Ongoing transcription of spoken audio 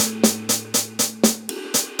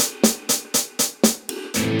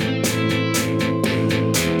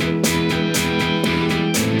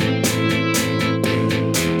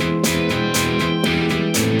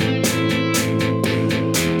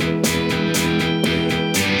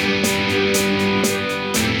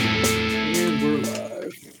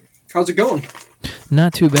How's it going?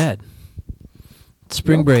 Not too bad.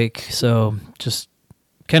 Spring break, so just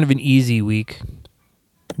kind of an easy week.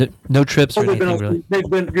 No trips or anything, really.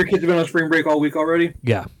 Your kids have been on spring break all week already?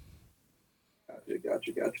 Yeah.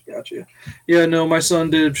 Gotcha. Yeah, no, my son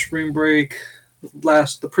did spring break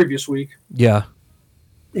the previous week. Yeah.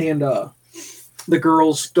 And the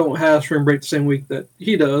girls don't have spring break the same week that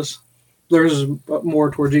he does. Theirs is more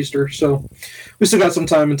towards Easter, so we still got some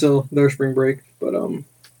time until their spring break. But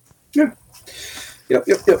yeah.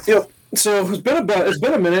 Yep. So it's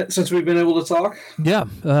been a minute since we've been able to talk.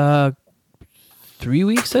 Yeah. 3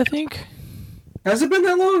 weeks, I think. Has it been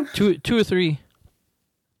that long? Two or three.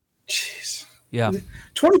 Jeez. Yeah.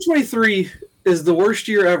 2023 is the worst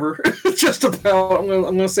year ever. Just about. I'm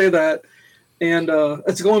gonna say that. And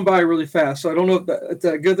it's going by really fast. So I don't know if it's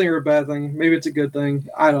a good thing or a bad thing. Maybe it's a good thing.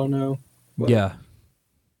 I don't know. But, yeah.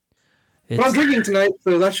 But I'm drinking tonight,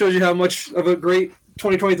 so that shows you how much of a great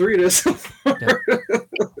 2023 it is.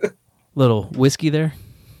 Little whiskey there.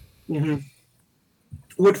 Mm-hmm.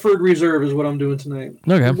 Woodford Reserve is what I'm doing tonight.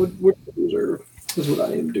 Okay. Woodford Reserve is what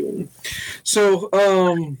I am doing. So,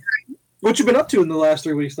 what you been up to in the last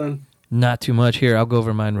 3 weeks then? Not too much. Here, I'll go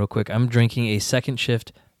over mine real quick. I'm drinking a second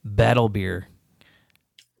shift battle beer.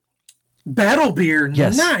 Battle beer?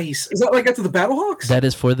 Yes. Nice. Is that like after the Battlehawks? That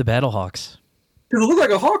is for the Battlehawks. Because it looked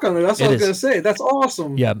like a hawk on there. That's what I was going to say. That's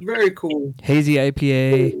awesome. Yeah. Very cool. Hazy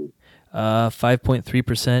IPA,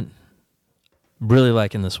 5.3%. Really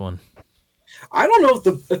liking this one. I don't know if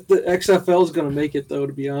the XFL is going to make it, though,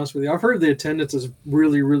 to be honest with you. I've heard the attendance is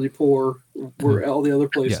really, really poor where all the other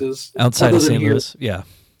places. Yeah. Outside of St. Louis, yeah.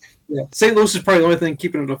 Yeah, St. Louis is probably the only thing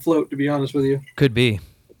keeping it afloat, to be honest with you. Could be.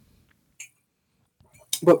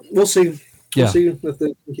 But we'll see. We'll see if they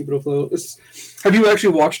can keep it afloat. Have you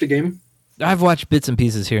actually watched a game? I've watched bits and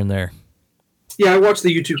pieces here and there. Yeah, I watched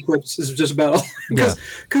the YouTube clips. This is just about all.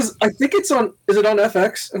 Because I think it's on. Is it on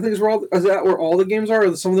FX? I think is that where all the games are,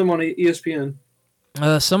 or some of them on ESPN?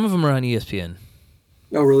 Some of them are on ESPN.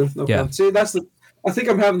 Oh, really? Okay. Yeah. See, I think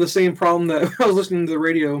I'm having the same problem that I was listening to the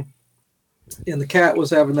radio, and the cat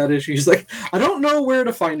was having that issue. He's like, I don't know where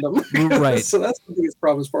to find them. Right. So that's the biggest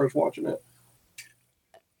problem as far as watching it.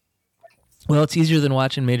 Well, it's easier than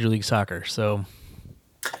watching Major League Soccer, so.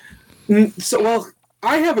 Well,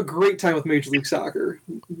 I have a great time with Major League Soccer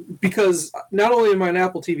because not only am I an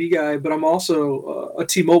Apple TV guy, but I'm also a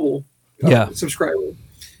T-Mobile subscriber.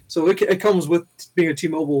 So it comes with being a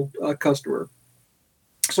T-Mobile customer.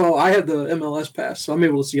 So I have the MLS pass, so I'm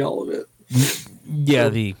able to see all of it. Yeah,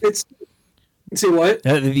 see what?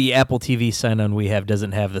 The Apple TV sign-on we have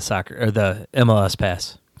doesn't have the soccer or the MLS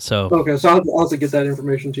pass. So okay, so I'll have to get that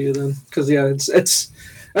information to you then, because that's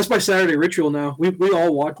my Saturday ritual now. We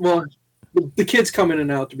all watch. Well, the kids come in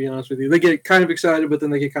and out. To be honest with you, they get kind of excited, but then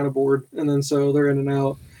they get kind of bored, and then so they're in and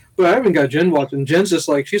out. But I haven't got Jen watching. Jen's just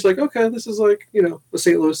like she's like, okay, this is like a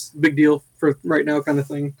St. Louis big deal for right now kind of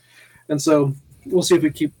thing, and so we'll see if we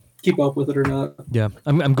keep up with it or not. Yeah,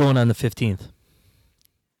 I'm going on the 15th.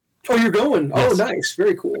 Oh, you're going? Yes. Oh, nice.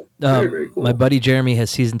 Very cool. Very cool. My buddy Jeremy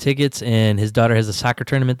has season tickets, and his daughter has a soccer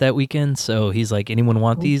tournament that weekend, so he's like, anyone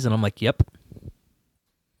want these? And I'm like, yep.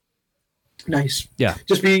 Nice. Yeah.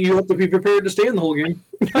 You have to be prepared to stand the whole game.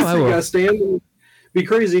 Oh, I will. You got to stand and be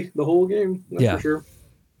crazy the whole game. That's for sure.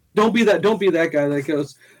 Don't be that guy that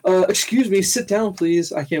goes, excuse me, sit down,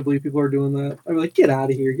 please. I can't believe people are doing that. I'm like, get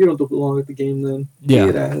out of here. You don't belong at the game then. Yeah.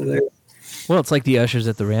 Get out of there. Well, it's like the ushers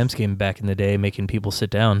at the Rams game back in the day, making people sit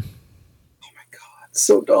down. Oh my God,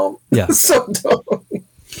 so dumb. Yeah, so dumb.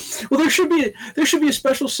 Well, there should be a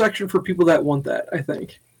special section for people that want that. I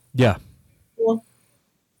think. Yeah. Well,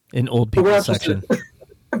 an old people section.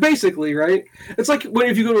 Basically, right? It's like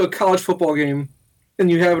if you go to a college football game and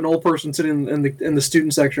you have an old person sitting in the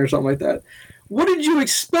student section or something like that. What did you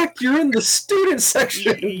expect? You're in the student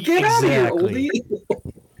section. Get out of here, oldie.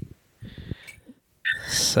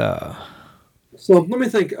 So let me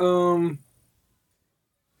think. I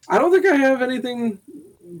don't think I have anything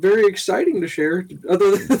very exciting to share,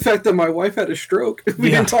 other than the fact that my wife had a stroke. We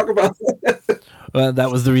didn't talk about that. Well, that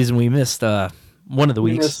was the reason we missed one of the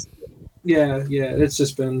weeks. Yeah. It's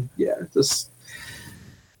just been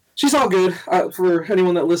she's all good. For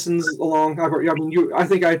anyone that listens along, I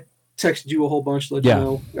think I texted you a whole bunch to let you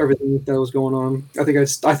know everything that was going on. I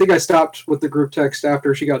think I stopped with the group text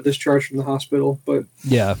after she got discharged from the hospital, but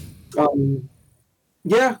the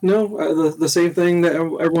same thing that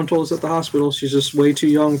everyone told us at the hospital. She's just way too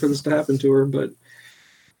young for this to happen to her, but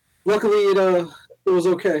luckily it was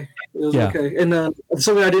okay. It was okay. And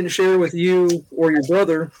something I didn't share with you or your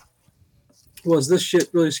brother was this shit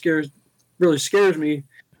really scares me,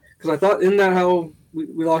 because I thought, isn't that how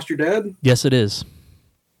we lost your dad? Yes, it is.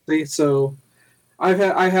 exactly. So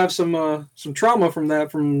I have some trauma from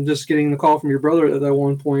that, from just getting the call from your brother at that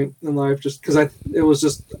one point in life, just because it was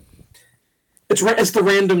just it's the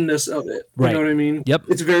randomness of it. Right. You know what I mean? Yep.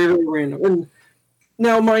 It's very, very random. And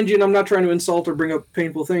now, mind you, and I'm not trying to insult or bring up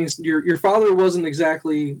painful things. Your father wasn't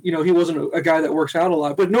exactly, he wasn't a guy that works out a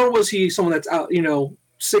lot, but nor was he someone that's out,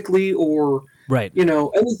 sickly or right.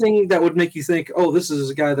 Anything that would make you think, oh, this is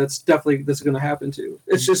a guy that's going to happen to.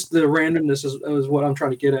 It's just the randomness is what I'm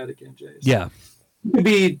trying to get at again, Jay. So, yeah. You could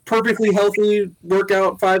be perfectly healthy, work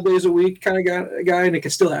out 5 days a week kind of guy, and it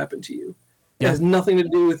can still happen to you. It has nothing to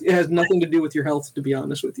do with your health, to be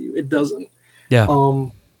honest with you. It doesn't. Yeah.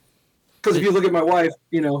 Because if you look at my wife,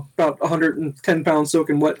 about 110 pounds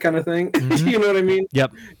soaking wet kind of thing. Mm-hmm. You know what I mean?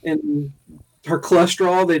 Yep. And her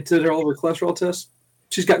cholesterol, they did all of her cholesterol tests.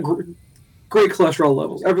 She's got great cholesterol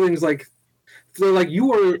levels. Everything's like, they're like,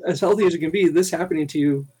 you are as healthy as you can be. This happening to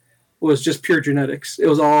you was just pure genetics. It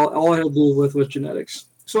was all I had to do with was genetics.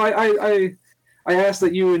 So I ask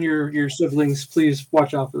that you and your siblings please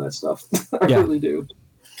watch out for that stuff. I really do.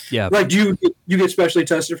 Yeah. Like, do you get specially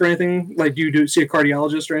tested for anything? Like, do you see a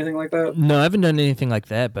cardiologist or anything like that? No, I haven't done anything like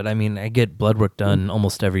that, but I mean, I get blood work done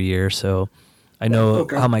almost every year, so I know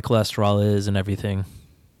how my cholesterol is and everything.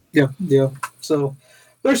 Yeah. So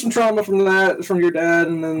there's some trauma from that, from your dad,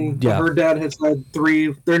 and then her dad has had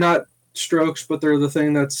 3. They're not strokes, but they're the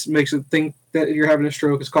thing that makes it think that you're having a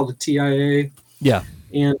stroke. It's called a TIA. Yeah.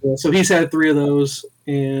 And so he's had 3 of those,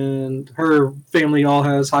 and her family all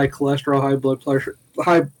has high cholesterol, high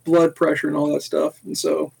blood pressure, and all that stuff. And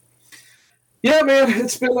so, yeah, man,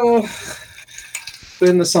 it's been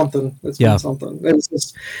something. It's been something.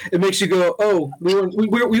 It makes you go, oh,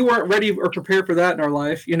 we weren't ready or prepared for that in our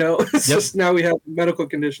life. It's just now we have a medical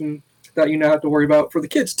condition that you now have to worry about for the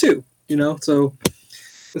kids too. So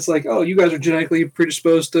it's like, oh, you guys are genetically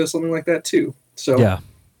predisposed to something like that too. So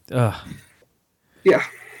yeah,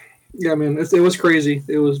 man, it was crazy.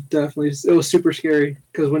 It was super scary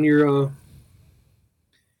because when you're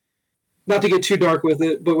not to get too dark with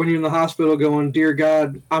it, but when you're in the hospital going, dear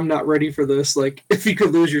God, I'm not ready for this. Like, if you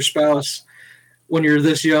could lose your spouse when you're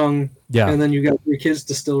this young, and then you got 3 kids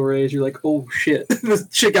to still raise, you're like, oh shit, this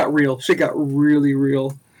shit got real. Shit got really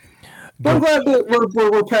real. But I'm glad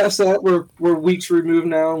that we're past that. We're weeks removed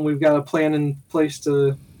now, and we've got a plan in place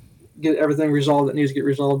to get everything resolved that needs to get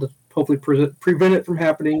resolved to hopefully prevent it from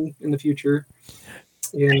happening in the future,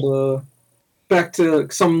 and back to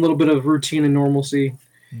some little bit of routine and normalcy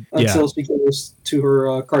until she goes to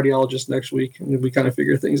her cardiologist next week, and we kind of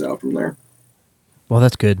figure things out from there. Well,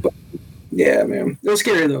 that's good. But, yeah, man, it was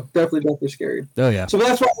scary though. Definitely scary. Oh yeah. So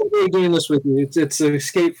that's why I'm really doing this with you. It's an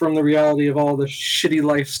escape from the reality of all the shitty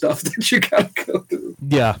life stuff that you gotta go through.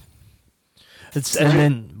 Yeah. And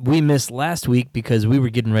then we missed last week because we were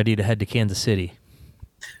getting ready to head to Kansas City.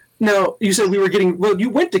 No, you said we were getting. Well, you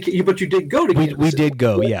went to, but you did go to. Kansas City, did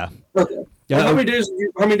go, right? yeah. Okay. Yeah. How many days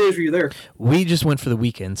were you there? We just went for the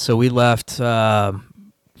weekend, so we left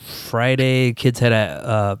Friday. Kids had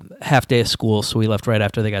a half day of school, so we left right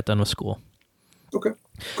after they got done with school. Okay,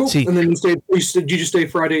 cool. And then did you just stay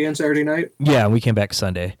Friday and Saturday night? Yeah, we came back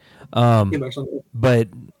Sunday. But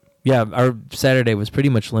yeah, our Saturday was pretty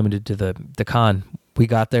much limited to the con. We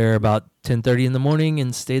got there about 10:30 in the morning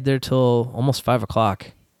and stayed there till almost 5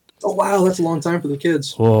 o'clock. Oh wow, that's a long time for the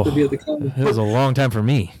kids to be at the con. It was a long time for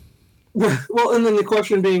me. Well, and then the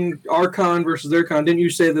question being our con versus their con. Didn't you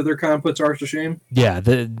say that their con puts ours to shame? Yeah,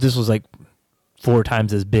 this was like 4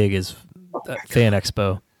 times as big as Fan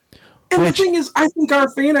Expo. And the thing is, I think our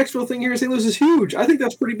Fan Expo thing here in St. Louis is huge. I think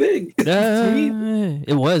that's pretty big.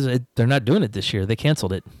 It was. They're not doing it this year. They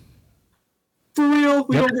canceled it. For real?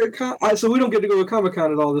 We don't get so we don't get to go to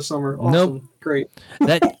Comic-Con at all this summer. Awesome. Nope. Great.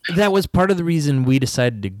 that was part of the reason we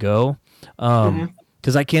decided to go.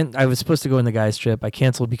 Because I was supposed to go on the guys trip. I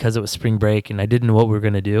canceled because it was spring break and I didn't know what we were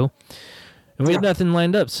going to do. And we had nothing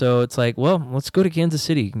lined up. So it's like, well, let's go to Kansas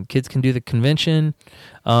City. Kids can do the convention.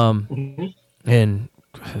 And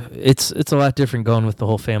it's a lot different going with the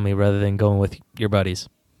whole family rather than going with your buddies.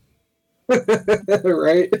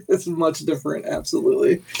 Right? It's much different,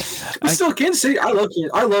 absolutely. But still, Kansas City, I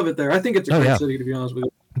love it there. I think it's a great city, to be honest with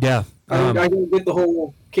you. Yeah. I don't get the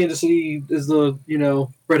whole Kansas City is the,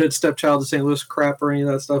 redhead stepchild of St. Louis crap or any of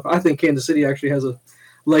that stuff. I think Kansas City actually has a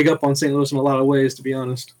leg up on St. Louis in a lot of ways, to be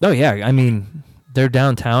honest. Oh, yeah. I mean, their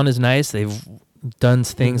downtown is nice. They've done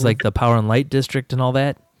things like the Power and Light District and all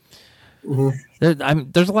that.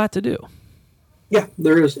 There's a lot to do. Yeah,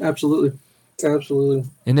 there is. Absolutely.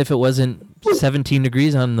 And if it wasn't 17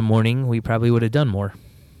 degrees on the morning, we probably would have done more.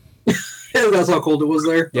 That's how cold it was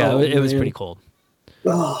there. Yeah, it was pretty cold.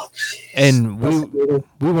 Oh, geez. And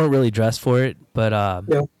we weren't really dressed for it, but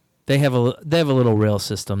they have a little rail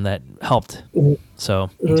system that helped. So,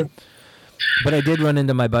 but I did run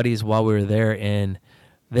into my buddies while we were there, and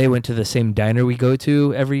they went to the same diner we go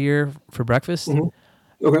to every year for breakfast.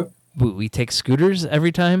 Okay. We take scooters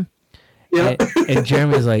every time. Yeah. And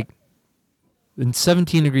Jeremy's like, in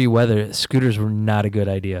 17-degree weather, scooters were not a good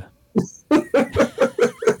idea.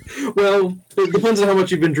 Well, it depends on how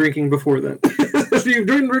much you've been drinking before then. If you've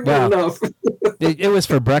been drinking enough. It was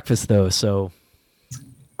for breakfast, though, so.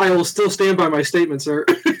 I will still stand by my statement, sir.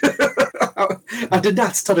 I did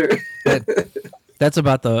not stutter. That's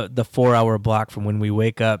about the 4-hour block from when we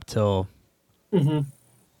wake up till we're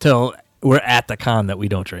at the con that we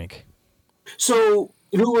don't drink. So,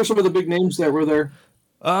 who were some of the big names that were there?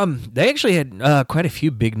 They actually had quite a few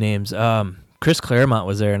big names. Chris Claremont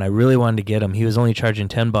was there, and I really wanted to get him. He was only charging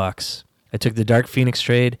 $10. I took the Dark Phoenix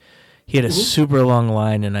trade. He had a super long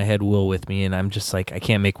line, and I had Will with me, and I'm just like, I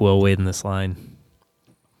can't make Will wait in this line.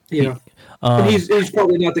 Yeah. He's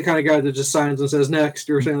probably not the kind of guy that just signs and says next.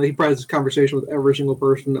 You're saying that he probably has a conversation with every single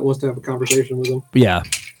person that wants to have a conversation with him. Yeah.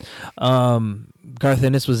 Garth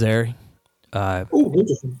Ennis was there.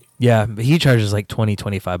 Interesting. Yeah, but he charges like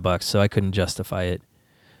 $20-$25, so I couldn't justify it.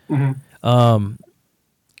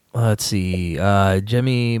 Let's see.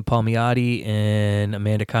 Jimmy Palmiotti and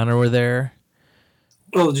Amanda Connor were there.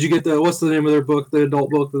 Oh, did you get what's the name of their book? The adult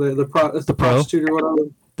book, the prostitute or whatever.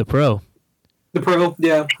 The Pro. The Pro,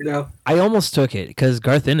 yeah. I almost took it because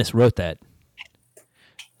Garth Ennis wrote that.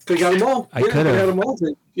 Could have got them all. I could have. Had them all.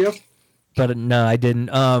 Yep. But no, I didn't.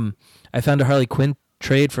 I found a Harley Quinn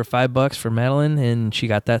trade for $5 for Madeline, and she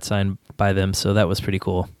got that signed by them, so that was pretty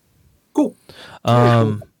cool. Cool.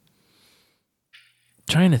 Trying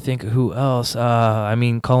to think of who else.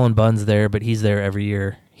 Colin Bunn's there, but he's there every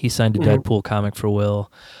year. He signed a Deadpool comic for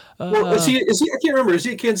Will. Is he? I can't remember. Is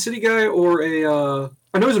he a Kansas City guy or a?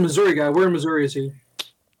 I know he's a Missouri guy. Where in Missouri is he?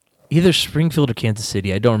 Either Springfield or Kansas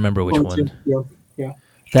City. I don't remember which one. Yeah.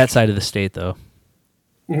 That side of the state, though.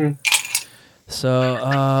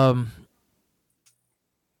 So,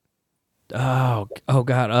 oh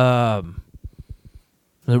God.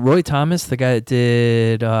 Roy Thomas, the guy that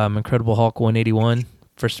did Incredible Hulk 181,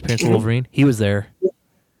 first appearance of Wolverine, he was there.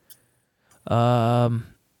 There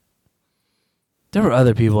were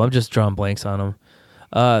other people. I'm just drawing blanks on them.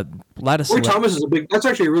 Roy Thomas is that's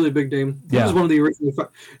actually a really big name. He was one of the original,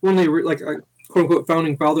 quote unquote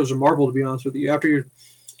founding fathers of Marvel. To be honest with you, after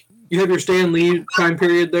you have your Stan Lee time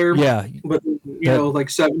period there, but like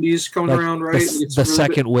 70s coming around, right? The really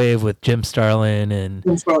second wave with Jim Starlin and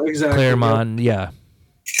Claremont,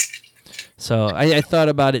 So I thought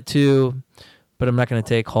about it too, but I'm not going to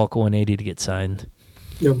take Hulk 180 to get signed.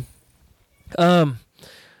 Yeah. There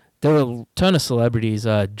were a ton of celebrities.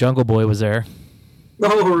 Jungle Boy was there.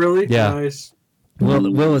 Oh, really? Yeah. Nice.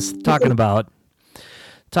 Will was talking about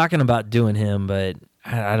doing him, but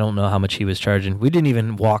I don't know how much he was charging. We didn't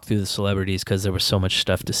even walk through the celebrities because there was so much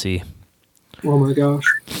stuff to see. Oh my gosh.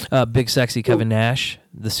 Big Sexy Kevin Nash,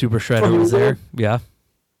 the Super Shredder was there. Yeah.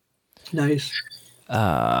 Nice. I'm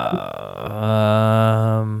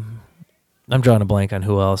drawing a blank on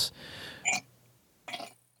who else.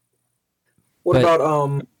 What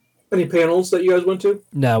about any panels that you guys went to?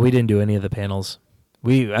 No, we didn't do any of the panels.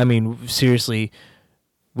 Seriously,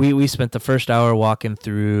 we spent the first hour walking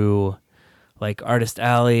through like Artist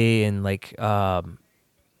Alley and like the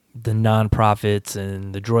nonprofits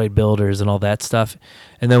and the droid builders and all that stuff.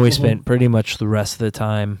 And then we spent pretty much the rest of the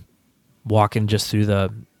time walking just through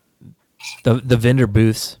the vendor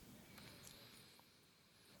booths.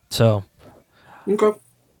 So okay.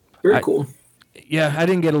 Very cool. Yeah, I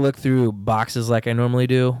didn't get a look through boxes like I normally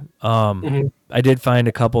do. I did find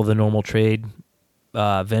a couple of the normal trade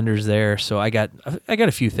vendors there, so I got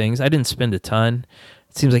a few things. I didn't spend a ton.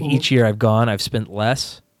 It seems like each year I've gone, I've spent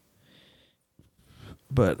less.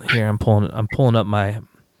 But here I'm pulling up my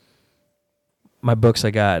books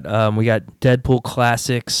I got. We got Deadpool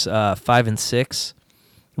Classics 5 and 6.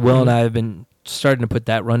 Will and I have been starting to put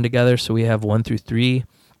that run together, so we have 1 through 3.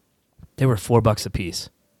 They were $4 a piece.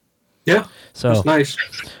 Yeah, so that's nice.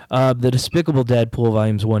 The Despicable Deadpool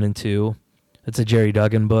volumes 1 and 2. It's a Jerry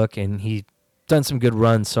Duggan book, and he done some good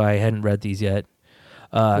runs, so I hadn't read these yet.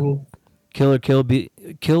 Kill or Be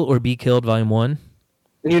Killed volume 1.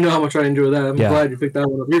 And you know how much I enjoy that. I'm glad you picked that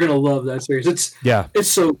one up. You're gonna love that series. It's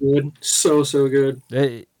so good, so good.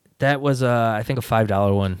 That was I think a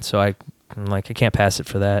 $5 one, so I'm like I can't pass it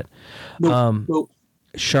for that. Nope.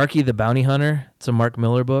 Sharky the Bounty Hunter. It's a Mark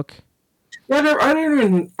Miller book.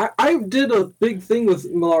 I did a big thing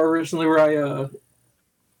with Miller recently where I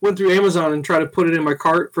went through Amazon and tried to put it in my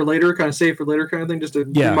cart for later, kind of save for later kind of thing, just to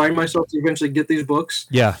remind myself to eventually get these books.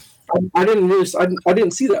 Yeah. I didn't notice. I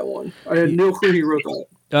didn't see that one. I had no clue he wrote that.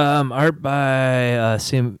 Art by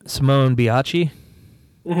Simone Biaggi.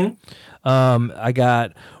 Mm-hmm. I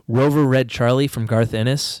got Rover Red Charlie from Garth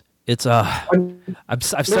Ennis. It's I've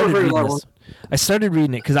started reading this. I started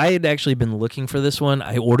reading it because I had actually been looking for this one.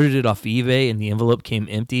 I ordered it off eBay and the envelope came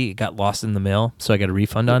empty. It got lost in the mail, so I got a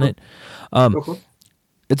refund on it.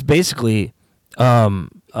 It's basically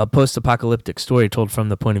a post-apocalyptic story told from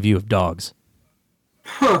the point of view of dogs.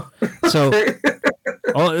 Huh. So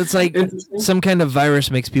it's like some kind of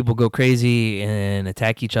virus makes people go crazy and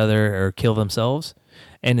attack each other or kill themselves,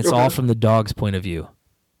 and it's all from the dog's point of view.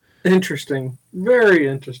 Interesting. Very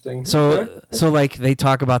interesting. So like they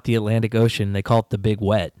talk about the Atlantic Ocean, they call it the Big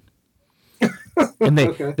Wet. And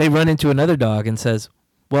they run into another dog and says,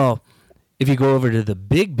 "Well, if you go over to the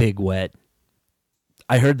Big Wet,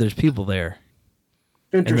 I heard there's people there."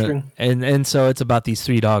 Interesting. And so it's about these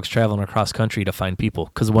three dogs traveling across country to find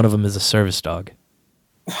people because one of them is a service dog.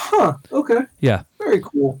 Huh. Okay. Yeah. Very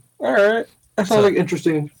cool. All right. That sounds like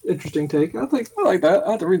interesting take. I like that.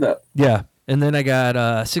 I have to read that. Yeah. And then I got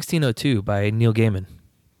 1602 by Neil Gaiman.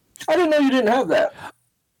 I didn't know you didn't have that.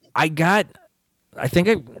 I think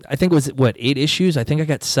it was 8 issues. I think I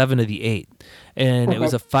got 7 of the 8, and it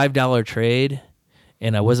was a $5 trade.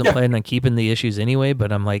 And I wasn't planning on keeping the issues anyway,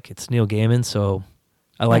 but I'm like, it's Neil Gaiman, so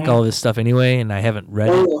I like all of his stuff anyway, and I haven't read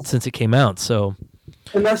it since it came out. So,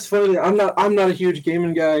 and that's funny. I'm not a huge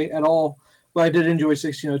Gaiman guy at all, but I did enjoy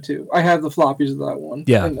 1602. I have the floppies of that one.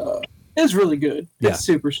 Yeah. And, it's really good. It's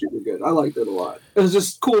super, super good. I liked it a lot. It was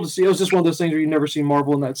just cool to see. It was just one of those things where you've never seen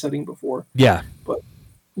Marvel in that setting before. Yeah. But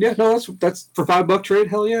yeah, no, that's for $5 trade.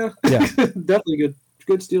 Hell yeah. Yeah. Definitely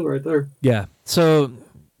good steal right there. Yeah. So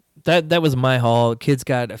that was my haul. Kids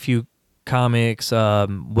got a few comics.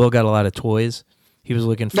 Will got a lot of toys. He was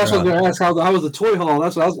looking for. That's what I was going to ask. How was the toy haul?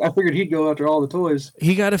 That's what I figured he'd go after all the toys.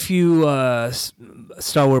 He got a few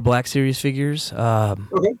Star Wars Black Series figures.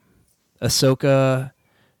 Ahsoka.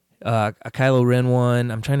 A Kylo Ren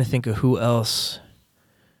one. I'm trying to think of who else.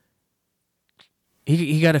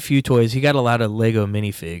 He got a few toys. He got a lot of Lego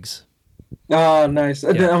minifigs. Oh, nice.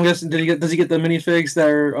 Yeah. I'm guessing does he get the minifigs that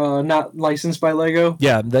are not licensed by Lego?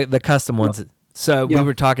 Yeah, the custom ones. So we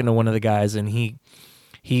were talking to one of the guys, and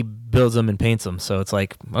he builds them and paints them. So it's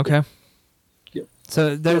like, okay. Yep.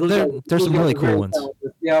 So there's some really cool ones.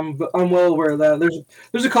 Talented. Yeah, I'm well aware of that.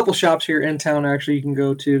 There's a couple shops here in town actually you can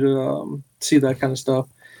go to see that kind of stuff.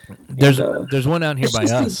 There's one out here by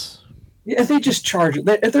us. Yeah, they just charge it.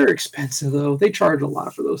 They're expensive though. They charge a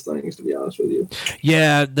lot for those things, to be honest with you.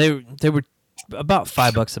 Yeah, they were about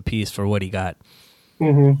 $5 a piece for what he got.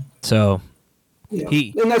 Mm-hmm. So and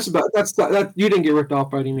that you didn't get ripped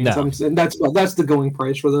off by any means. No. I'm saying that's the going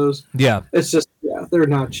price for those. Yeah, it's just they're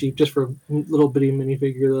not cheap just for a little bitty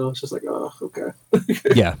minifigure though. It's just like okay.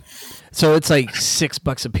 Yeah, so it's like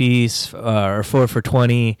 $6 a piece or 4 for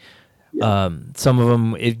 $20. Yeah. Some of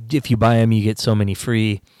them, if you buy them, you get so many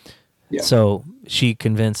free. Yeah. So she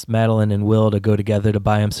convinced Madeline and Will to go together to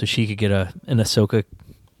buy them so she could get an Ahsoka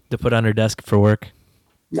to put on her desk for work.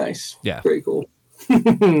 Nice. Yeah. Very cool.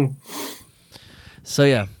 So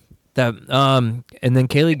yeah, that and then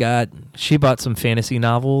Kaylee she bought some fantasy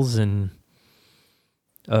novels and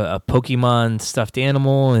a Pokemon stuffed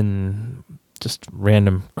animal and just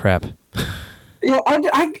random crap.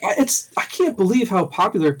 I can't believe how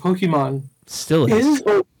popular Pokemon still is.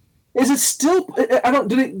 Is it still? I don't.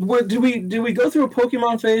 Did we go through a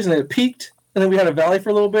Pokemon phase and it peaked, and then we had a valley for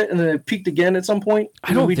a little bit, and then it peaked again at some point?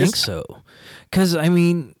 I don't think so, because I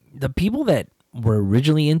mean, the people that were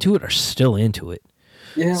originally into it are still into it.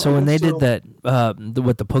 Yeah. So when they did that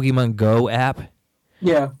with the Pokemon Go app,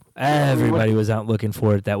 everybody was out looking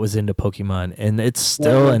for it that was into Pokemon, and it's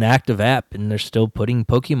still an active app, and they're still putting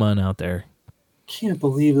Pokemon out there. Can't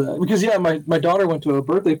believe that, because my daughter went to a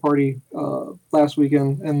birthday party last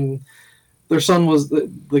weekend, and their son was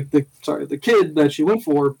the kid that she went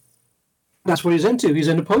for. That's what he's into. He's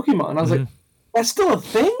into Pokemon. I was like, that's still a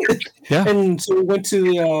thing. Yeah. And so we went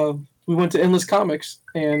to Endless Comics,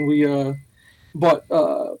 and we bought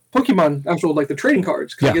Pokemon actual the trading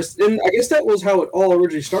cards. I guess that was how it all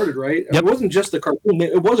originally started, right? Yep. It wasn't just the cartoon;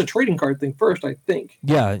 it was a trading card thing first, I think.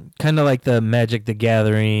 Yeah, kind of like the Magic the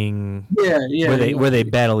Gathering. Yeah. Where they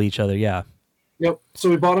battle each other. Yeah. Yep. So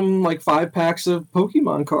we bought them 5 packs of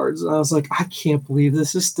Pokemon cards, and I was like, I can't believe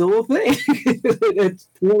this is still a thing. It's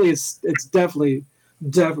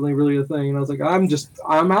definitely really a thing. And I was like,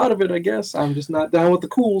 I'm out of it, I guess. I'm just not down with the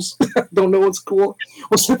cools. Don't know what's cool.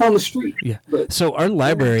 What's up on the street. Yeah. But, so our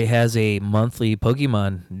library has a monthly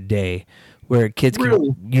Pokemon day where kids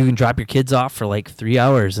you can drop your kids off for 3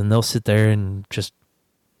 hours and they'll sit there and just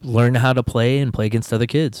learn how to play and play against other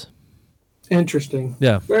kids. Interesting.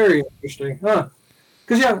 Yeah. Very interesting. Huh.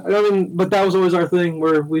 Because, yeah, I mean, but that was always our thing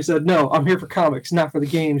where we said, no, I'm here for comics, not for the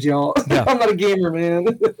games, y'all. Yeah. I'm not a gamer,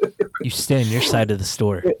 man. You stay on your side of the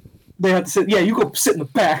store. They have to sit, yeah, you go sit in the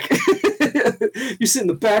back. You sit in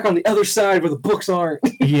the back on the other side where the books aren't.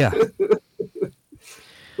 Yeah.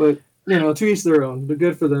 But, to each their own. But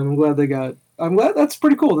good for them. I'm glad that's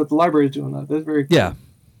pretty cool that the library is doing that. That's very cool. Yeah.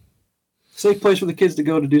 Safe place for the kids to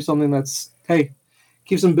go to do something that's, hey,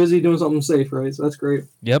 keeps them busy doing something safe, right? So that's great.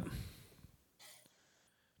 Yep.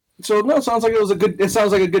 So no, it sounds like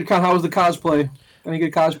a good con. How was the cosplay? Any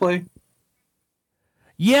good cosplay?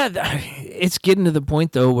 Yeah, it's getting to the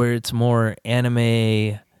point though where it's more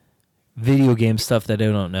anime, video game stuff that I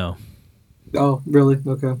don't know. Oh, really?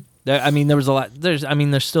 Okay. I mean, there was a lot. There's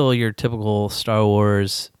still your typical Star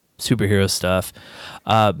Wars superhero stuff.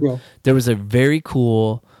 Yeah. There was a very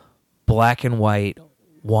cool black and white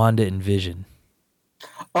Wanda and Vision.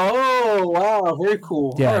 Oh, wow. Very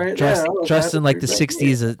cool. Yeah, all right. dressed in like the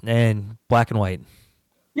 60s and black and white.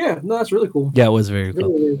 Yeah, no, that's really cool. Yeah, it was very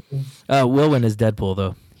cool. Really cool. Will win as Deadpool,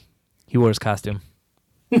 though. He wore his costume.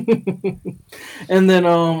 And then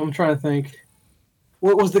I'm trying to think.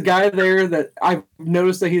 What was the guy there that I've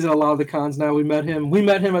noticed that he's at a lot of the cons now? We met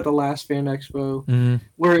him at the last Fan Expo,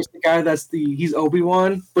 where it's the guy he's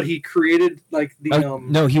Obi-Wan, but he created like the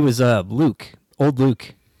No, he was Luke, old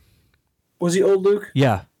Luke. Was he old Luke?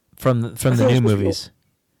 Yeah, from the new movies.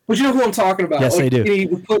 But you know who I'm talking about? Yes, I do.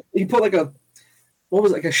 He put like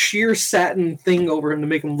a sheer satin thing over him to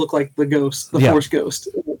make him look like the ghost, the Force ghost.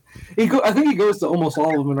 I think he goes to almost all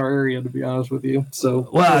of them in our area, to be honest with you. So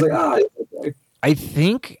I was like, okay. I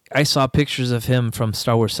think I saw pictures of him from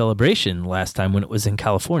Star Wars Celebration last time when it was in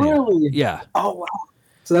California. Really? Yeah. Oh wow.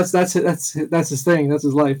 So that's his thing. That's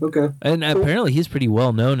his life. Okay. And apparently he's pretty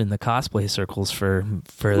well known in the cosplay circles for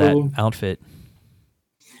that outfit.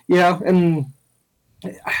 Yeah, and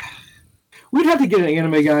we'd have to get an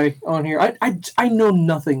anime guy on here. I know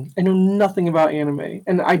nothing. I know nothing about anime,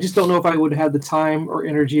 and I just don't know if I would have the time or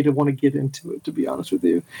energy to want to get into it, to be honest with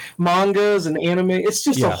you. Mangas and anime, it's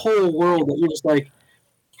just a whole world that you're just like,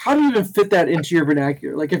 how do you even fit that into your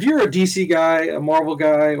vernacular? Like, if you're a DC guy, a Marvel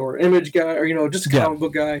guy, or Image guy, or just a comic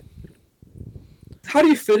book guy, how do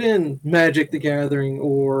you fit in Magic the Gathering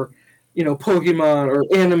or Pokemon or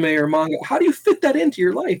anime or manga? How do you fit that into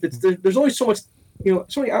your life? There's only so much,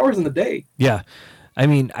 so many hours in the day. Yeah. I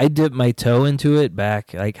mean, I dipped my toe into it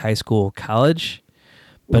back like high school, college,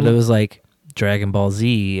 but it was like Dragon Ball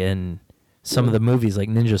Z and some of the movies like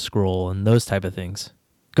Ninja Scroll and those type of things.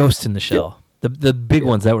 Ghost in the Shell. The big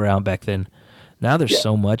ones that were out back then. Now there's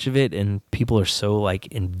so much of it and people are so like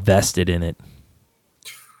invested in it.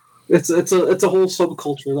 It's a whole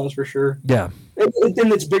subculture, that's for sure. Yeah. And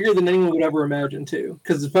it's bigger than anyone would ever imagine too,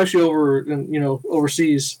 because especially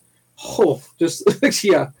overseas. Oh, just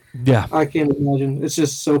yeah. I can't imagine. It's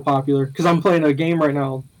just so popular. Because I'm playing a game right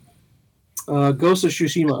now, Ghost of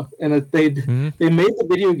Tsushima, and they made the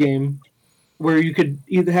video game where you could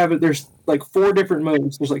either have it. There's like 4 different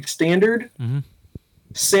modes. There's like standard,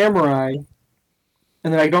 samurai,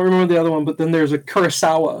 and then I don't remember the other one. But then there's a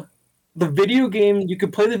Kurosawa. The video game, you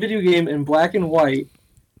could play the video game in black and white,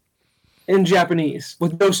 in Japanese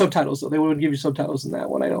with no subtitles. Though they wouldn't give you subtitles in that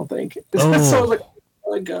one, I don't think. So I was like,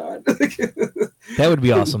 oh my god, that would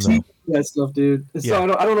be awesome though. That stuff, dude. So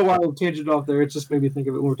I don't know why I changed it off there. It just made me think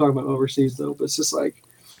of it when we're talking about overseas, though. But it's just like,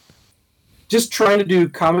 just trying to do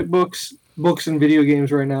comic books, and video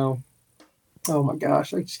games right now. Oh my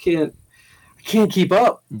gosh, I just can't. I can't keep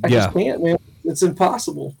up. I just can't, man. It's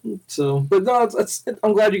impossible. So, but no,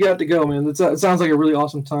 I'm glad you got to go, man. It sounds like a really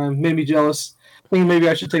awesome time. Made me jealous. I think maybe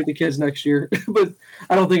I should take the kids next year, but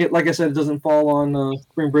I don't think it. Like I said, it doesn't fall on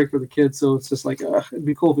spring break for the kids, so it's just like it'd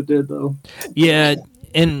be cool if it did, though. Yeah,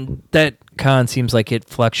 and that con seems like it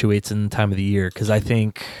fluctuates in the time of the year because I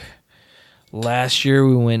think last year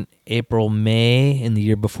we went April, May, and the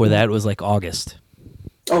year before that was like August.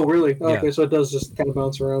 Oh, really? Okay, so it does just kind of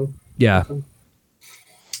bounce around. Yeah. Okay.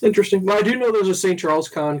 Interesting. Well, I do know there's a St. Charles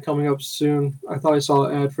Con coming up soon. I thought I saw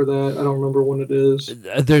an ad for that. I don't remember when it is.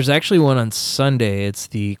 There's actually one on Sunday. It's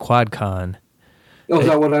the Quad Con. Oh, is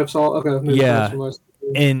that what I saw? Okay. Yeah.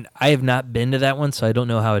 And I have not been to that one, so I don't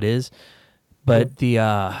know how it is. But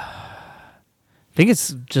I think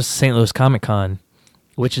it's just St. Louis Comic Con,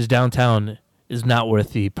 which is downtown, is not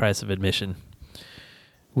worth the price of admission.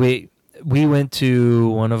 We went to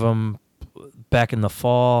one of them back in the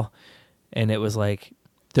fall, and it was like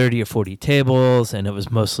 30 or 40 tables, and it was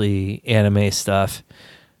mostly anime stuff.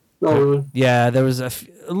 Oh, really? Yeah, there was a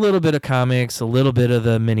little bit of comics, a little bit of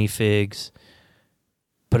the minifigs,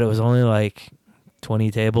 but it was only like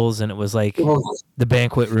 20 tables, and it was like Oh. the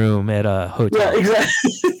banquet room at a hotel. Yeah,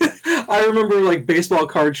 exactly. I remember like baseball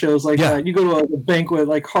card shows like that. You go to a banquet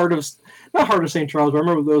like not Heart of St. Charles, but I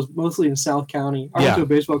remember those mostly in South County. I went to a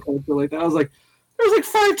baseball card show like that. I was like, there's like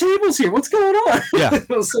 5 tables here. What's going on? Yeah. it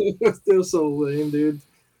was so lame, dude.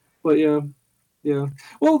 But yeah.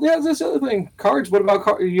 Well, yeah, that's the other thing. Cards. What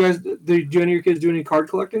about you guys? Do any of your kids do any card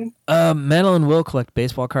collecting? Madeline will collect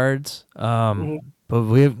baseball cards. But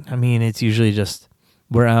it's usually just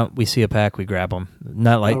we're out, we see a pack, we grab them.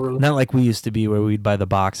 Not like we used to be where we'd buy the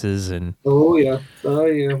boxes and. Oh yeah.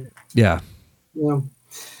 Yeah.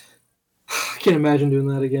 I can't imagine doing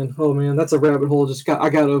that again. Oh man, that's a rabbit hole. I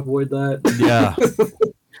gotta avoid that. Yeah.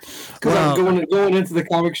 Because I'm going into the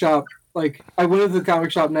comic shop. Like I went into the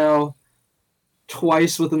comic shop now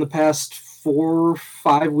twice within the past 4 or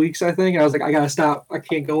 5 weeks, I think. And I was like, I gotta stop. I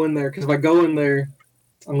can't go in there because if I go in there,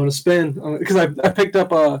 I'm gonna spend. Because I picked up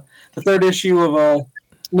the 3rd issue of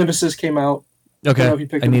Nemesis came out. Okay.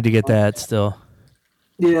 I need to get that still.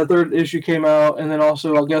 Yeah, 3rd issue came out, and then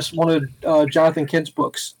also I guess one of Jonathan Kent's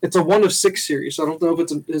books. It's a 1 of 6 series, so I don't know if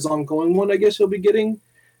it's his ongoing one. I guess he'll be getting,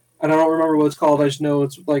 and I don't remember what it's called. I just know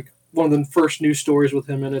it's like one of the first new stories with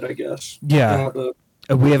him in it. I guess. Yeah.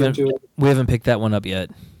 We haven't picked that one up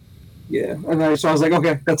yet. Yeah, and so I was like,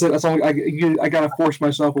 okay, that's it. That's all. I gotta force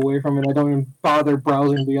myself away from it. I don't even bother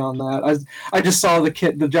browsing beyond that. I just saw the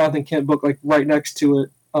Jonathan Kent book like right next to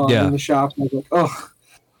it in the shop. And I was like, oh.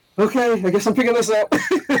 Okay, I guess I'm picking this up.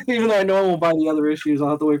 Even though I know I won't buy the other issues, I'll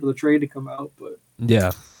have to wait for the trade to come out. But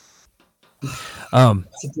yeah, it's a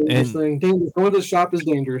dangerous thing. Dangerous. Going to the shop is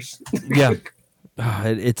dangerous. Yeah,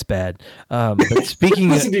 it's bad. But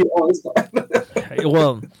speaking of,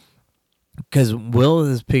 well, because Will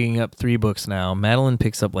is picking up 3 books now. Madeline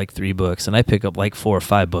picks up like 3 books, and I pick up like 4 or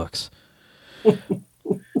 5 books.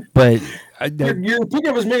 But you're picking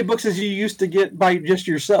up as many books as you used to get by just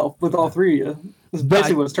yourself with all 3 of you. That's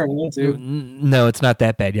basically what it's turning into. No, it's not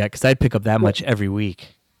that bad yet because I'd pick up that much every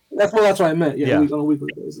week. That's what I meant. Yeah, on a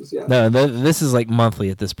weekly basis. Yeah. No, this is like monthly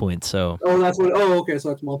at this point. So. Oh, that's what. Oh, okay. So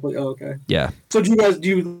that's monthly. Oh, okay. Yeah. So do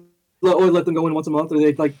you let them go in once a month,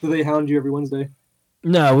 or do they hound you every Wednesday?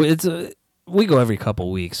 No, we go every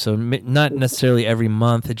couple weeks, so not necessarily every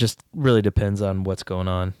month. It just really depends on what's going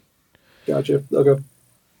on. Gotcha. Okay.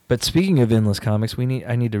 But speaking of Endless Comics,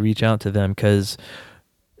 I need to reach out to them because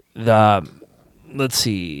let's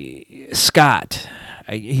see, Scott,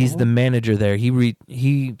 he's the manager there.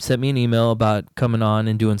 He sent me an email about coming on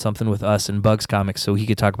and doing something with us and Bugs Comics, so he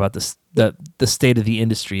could talk about the state of the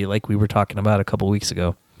industry, like we were talking about a couple weeks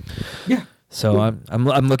ago. Yeah. So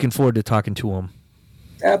I'm looking forward to talking to him.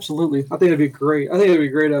 Absolutely, I think it'd be great. I think it'd be a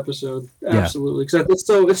great episode. Absolutely, because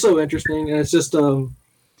it's so interesting, and it's just in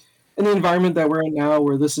the environment that we're in now,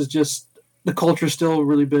 where this is just the culture is still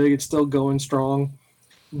really big. It's still going strong.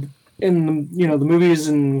 And the movies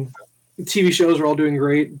and TV shows are all doing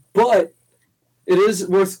great, but it is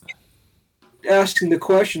worth asking the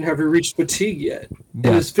question: have we reached fatigue yet? Yeah.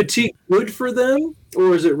 And is fatigue good for them,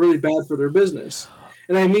 or is it really bad for their business?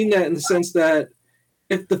 And I mean that in the sense that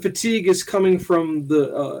if the fatigue is coming from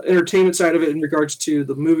the entertainment side of it in regards to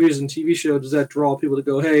the movies and TV shows, does that draw people to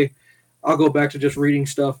go, hey, I'll go back to just reading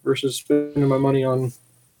stuff versus spending my money on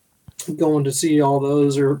going to see all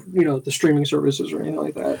those or the streaming services or anything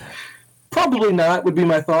like that? Probably not would be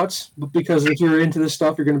my thoughts, because if you're into this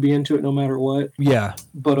stuff, you're going to be into it no matter what. Yeah.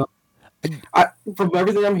 But from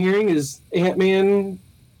everything I'm hearing is Ant-Man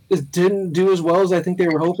didn't do as well as I think they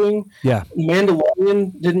were hoping. Yeah.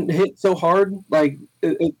 Mandalorian didn't hit so hard. Like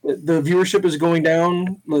the viewership is going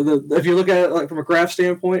down. If you look at it like from a graph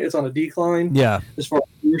standpoint, it's on a decline. Yeah. As far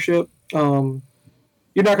as viewership.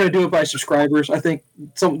 You're not going to do it by subscribers. I think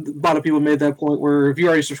a lot of people made that point where if you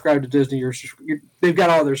already subscribe to Disney, they've got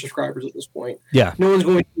all their subscribers at this point. Yeah. No one's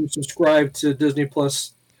going to subscribe to Disney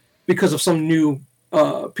Plus because of some new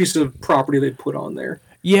piece of property they put on there.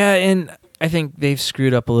 Yeah, and I think they've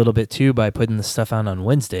screwed up a little bit too by putting the stuff out on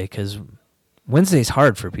Wednesday, because Wednesday's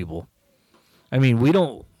hard for people. I mean, we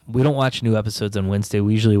don't watch new episodes on Wednesday.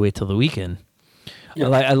 We usually wait till the weekend. Yeah.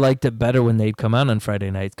 I liked it better when they'd come out on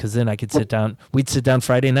Friday nights, because then I could sit down. We'd sit down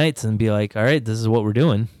Friday nights and be like, all right, this is what we're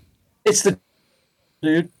doing. That's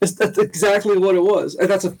exactly what it was. And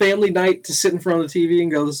that's a family night to sit in front of the TV and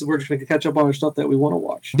go, we're just going to catch up on our stuff that we want to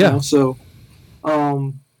watch. Yeah. So,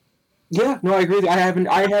 yeah, no, I agree. I haven't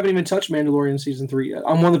even touched Mandalorian season 3 yet.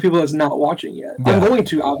 I'm one of the people that's not watching yet. Yeah. I'm going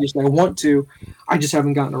to, obviously. I want to. I just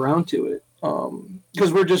haven't gotten around to it.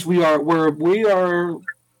 Because we're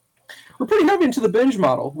pretty heavy into the binge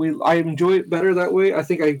model. I enjoy it better that way. I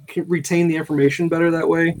think I can retain the information better that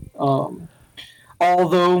way.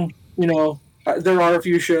 Although, there are a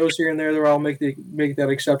few shows here and there that I'll make that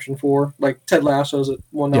exception for. Like Ted Lasso's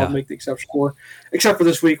one I'll make the exception for. Except for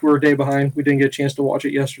this week, we're a day behind. We didn't get a chance to watch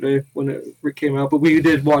it yesterday when it came out, but we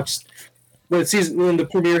did watch when the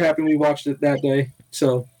premiere happened. We watched it that day.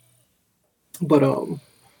 So, but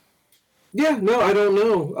yeah, no, I don't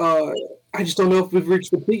know. I just don't know if we've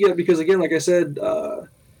reached the peak yet because again, like I said,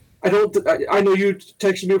 I know you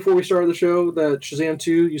texted me before we started the show that Shazam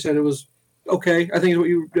 2. You said it was okay. I think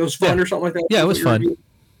it was fun or something like that. Yeah, it was fun.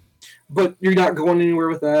 But you're not going anywhere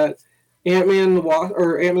with that. Ant-Man,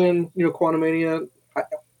 Quantumania.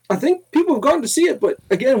 I think people have gone to see it, but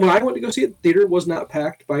again, when I went to go see it, the theater was not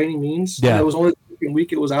packed by any means. Yeah. It was only the second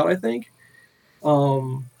week it was out, I think.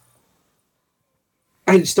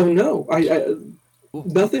 I just don't know.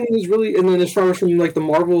 Nothing is really, and then as far as from like the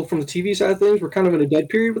Marvel from the TV side of things, we're kind of in a dead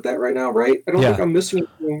period with that right now, right? I don't think I'm missing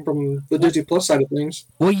anything from the Disney Plus side of things.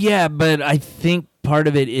 Well, yeah, but I think part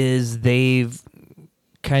of it is they've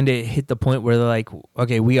kind of hit the point where they're like,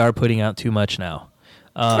 okay, we are putting out too much now.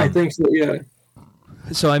 I think so, yeah.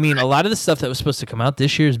 So I mean, a lot of the stuff that was supposed to come out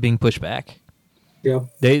this year is being pushed back. Yeah,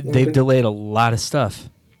 they've delayed a lot of stuff.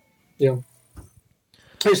 Yeah.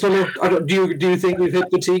 I just don't know. Do you think we've hit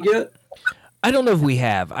fatigue yet? I don't know if we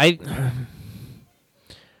have. I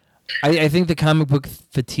think the comic book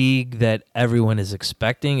fatigue that everyone is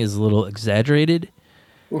expecting is a little exaggerated.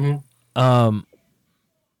 Mm-hmm.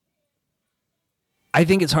 I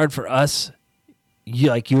think it's hard for us,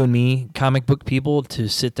 you and me, comic book people, to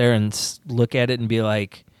sit there and look at it and be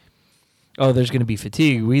like, oh, there's going to be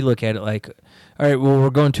fatigue. We look at it like, all right, well,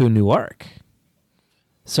 we're going to a new arc.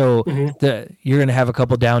 So you're going to have a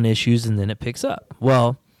couple down issues and then it picks up.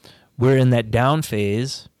 Well, we're in that down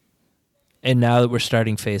phase, and now that we're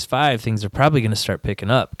starting phase 5, things are probably going to start picking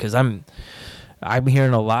up because I'm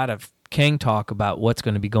hearing a lot of Kang talk about what's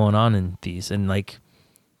going to be going on in these, and like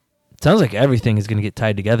it sounds like everything is going to get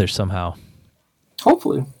tied together somehow.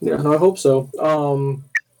 Hopefully, yeah, no, I hope so.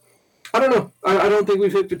 I don't know. I don't think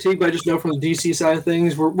we've hit fatigue, but I just know from the DC side of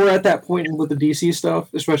things, we're at that point with the DC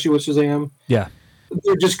stuff, especially with Shazam. Yeah,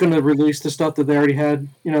 they're just going to release the stuff that they already had,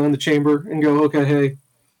 in the chamber, and go, okay, hey.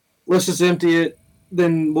 Let's just empty it,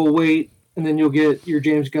 then we'll wait, and then you'll get your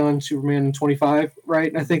James Gunn Superman in 25, right?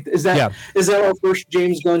 And I think is that our first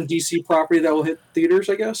James Gunn DC property that will hit theaters,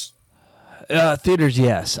 I guess? Theaters,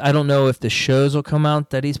 yes. I don't know if the shows will come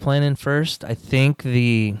out that he's planning first. I think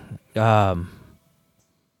the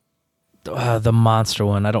monster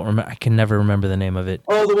one. I don't remember. I can never remember the name of it.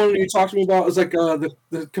 Oh, the one you talked to me about is like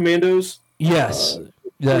the Commandos. Yes,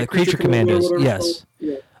 the Creature Commandos. Yes.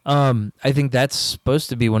 Yeah. I think that's supposed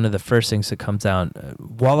to be one of the first things that comes out.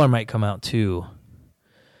 Waller might come out too.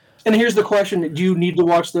 And here's the question: do you need to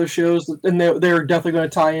watch those shows? And they're definitely going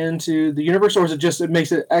to tie into the universe, or is it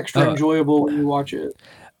makes it extra enjoyable when you watch it?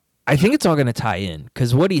 I think it's all going to tie in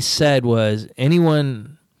because what he said was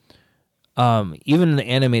anyone, even the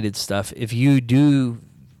animated stuff, if you do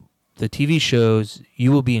the TV shows,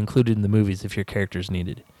 you will be included in the movies if your character's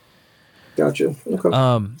needed. Gotcha.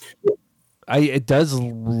 Okay. It does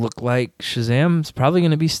look like Shazam's probably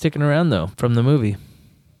going to be sticking around though from the movie.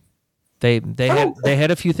 They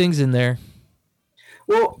had a few things in there.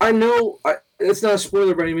 Well, I know it's not a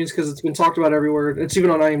spoiler by any means because it's been talked about everywhere. It's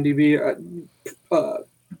even on IMDb.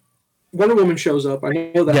 Wonder Woman shows up.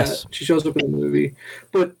 I know that she shows up in the movie,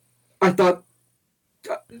 but I thought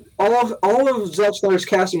all of Zack Snyder's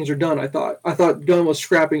castings are done. I thought Gunn was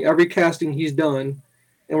scrapping every casting he's done,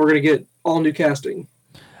 and we're going to get all new casting.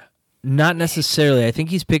 Not necessarily. I think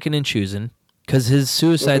he's picking and choosing because his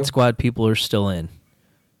Suicide Squad people are still in.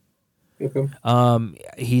 Okay.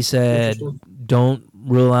 He said, "Don't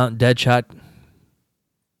rule out Deadshot."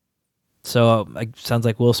 So it sounds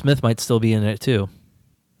like Will Smith might still be in it too.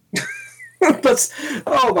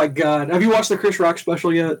 Oh my God! Have you watched the Chris Rock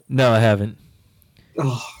special yet? No, I haven't.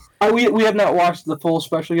 Oh, we have not watched the full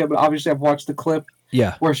special yet, but obviously I've watched the clip.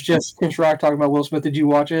 Yeah. Where it's just Chris Rock talking about Will Smith. Did you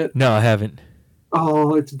watch it? No, I haven't.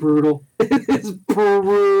 Oh, it's brutal. It's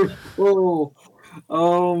brutal.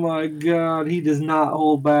 Oh my God. He does not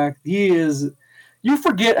hold back. You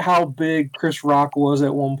forget how big Chris Rock was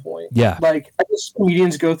at one point. Yeah. Like, I guess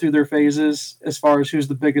comedians go through their phases as far as who's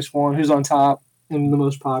the biggest one, who's on top, and the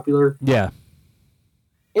most popular. Yeah.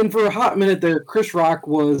 And for a hot minute there, Chris Rock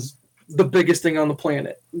was the biggest thing on the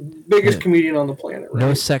planet. Biggest comedian on the planet, right?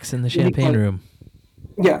 No sex in the champagne room.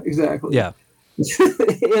 Yeah, exactly. Yeah.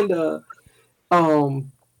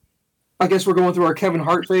 And I guess we're going through our Kevin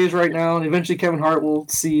Hart phase right now, and eventually Kevin Hart will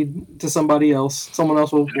cede to somebody else. Someone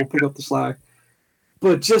else will pick up the slack.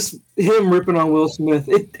 But just him ripping on Will Smith,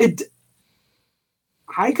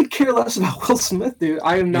 I could care less about Will Smith, dude.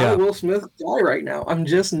 I am not a Will Smith guy right now. I'm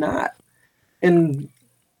just not. and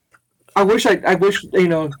I wish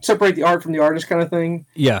separate the art from the artist kind of thing.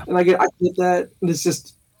 Yeah, and I get that, and it's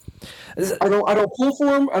just I don't pull for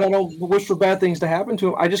him, and I don't wish for bad things to happen to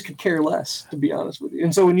him. I just could care less, to be honest with you.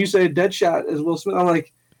 And so when you say Deadshot as Will Smith, I'm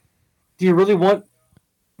like, do you really want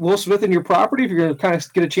Will Smith in your property if you're going to kind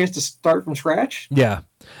of get a chance to start from scratch? Yeah,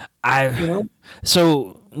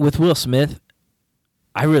 So with Will Smith,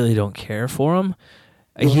 I really don't care for him.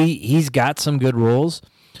 He's got some good roles,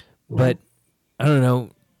 but I don't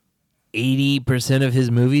know. 80% of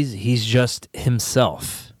his movies, he's just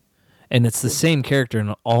himself, and it's the same character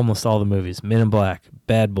in almost all the movies. Men in Black,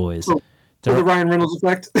 Bad Boys. So the Ryan Reynolds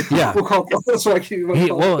effect. Yeah, we'll call it, that's what he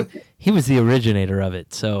was the originator of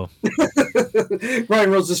it. So Ryan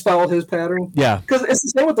Reynolds just followed his pattern. Yeah, because it's the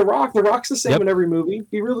same with The Rock. The Rock's the same in every movie.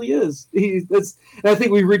 He really is. And I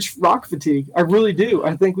think we reached Rock fatigue. I really do.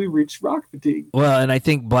 I think we reached Rock fatigue. Well, and I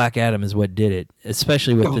think Black Adam is what did it,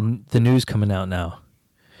 especially with the news coming out now.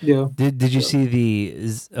 Yeah. Did you see the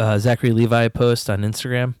Zachary Levi post on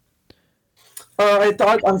Instagram? I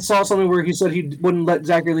thought I saw something where he said he wouldn't let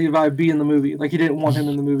Zachary Levi be in the movie. Like, he didn't want him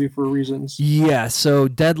in the movie for reasons. Yeah, so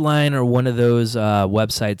Deadline or one of those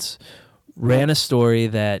websites ran a story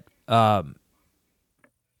that Shazam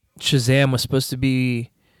was supposed to be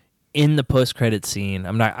in the post-credit scene.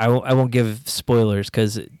 I won't give spoilers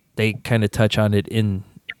because they kind of touch on it in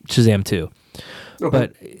Shazam 2. Okay.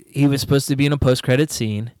 But he was supposed to be in a post-credit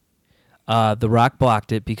scene. The Rock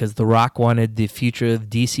blocked it because The Rock wanted the future of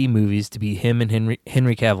DC movies to be him and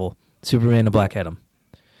Henry Cavill, Superman and Black Adam.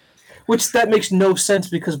 Which that makes no sense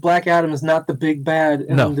because Black Adam is not the big bad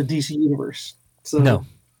in the DC universe. So. No.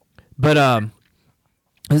 But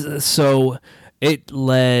so it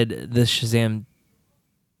led the Shazam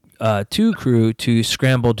 2 crew to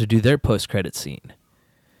scramble to do their post-credit scene.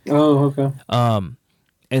 Oh, okay.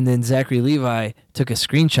 And then Zachary Levi took a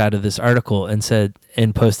screenshot of this article and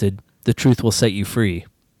posted, "The truth will set you free."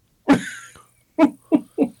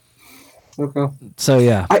 Okay. So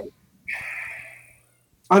yeah, I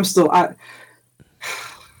also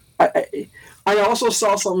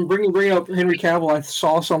saw something bringing up Henry Cavill. I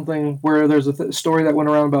saw something where there's a story that went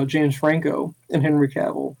around about James Franco and Henry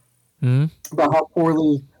Cavill about how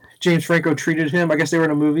poorly James Franco treated him. I guess they were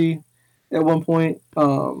in a movie at one point.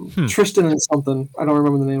 Tristan and something. I don't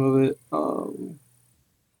remember the name of it.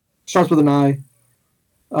 Starts with an I.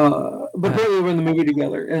 But they were in the movie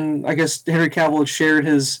together, and I guess Henry Cavill had shared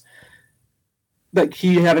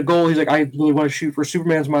he had a goal. He's like, I really want to shoot for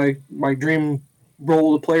Superman's my dream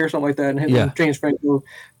role to play or something like that. And James Franco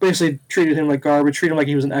basically treated him like garbage, treated him like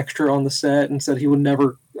he was an extra on the set, and said he would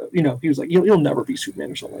never, he was like, you'll never be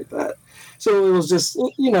Superman or something like that. So it was just,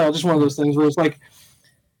 just one of those things where it's like,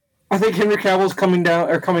 I think Henry Cavill's coming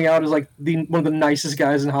out as like one of the nicest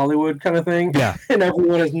guys in Hollywood kind of thing. Yeah. And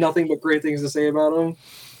everyone has nothing but great things to say about him.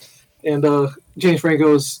 And James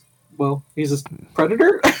Franco is, he's a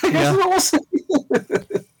predator.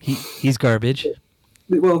 He's garbage.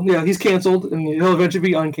 Well, yeah, he's canceled, and he'll eventually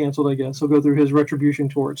be uncanceled, I guess. He'll go through his retribution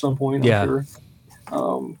tour at some point. Yeah. I'm sure.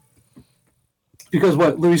 Because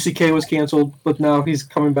Louis C.K. was canceled, but now he's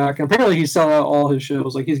coming back, and apparently he's selling out all his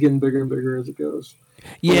shows. Like, he's getting bigger and bigger as it goes.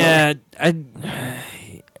 Yeah,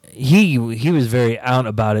 he was very out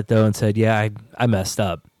about it though, and said, "Yeah, I messed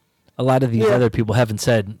up." A lot of these other people haven't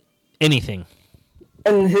said anything.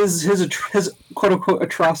 And his quote unquote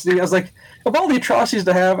atrocity, I was like, of all the atrocities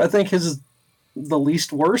to have, I think his is the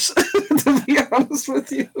least worse. To be honest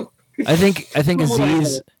with you, I think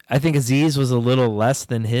Aziz was a little less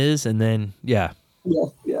than his, and then yeah.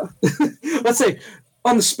 Let's say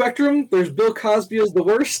on the spectrum, there's Bill Cosby as the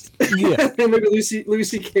worst, and maybe Louis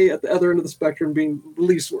C.K. at the other end of the spectrum being the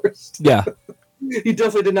least worst. Yeah, he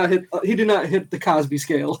definitely did not hit. He did not hit the Cosby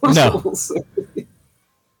scale. No,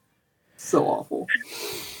 so awful,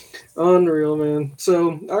 unreal, man.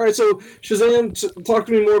 So all right, so Shazam. Talk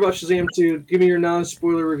to me more about Shazam 2. Give me your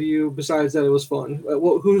non-spoiler review. Besides that, it was fun.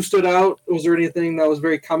 Who stood out? Was there anything that was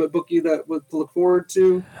very comic booky that to look forward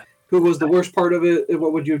to? Who was the worst part of it?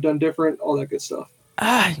 What would you have done different? All that good stuff.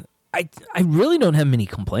 I really don't have many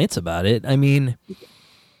complaints about it. I mean,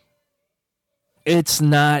 it's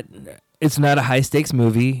not a high stakes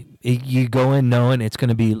movie. You go in knowing it's going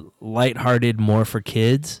to be lighthearted, more for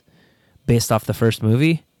kids, based off the first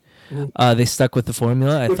movie. Mm-hmm. They stuck with the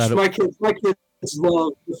formula. My kids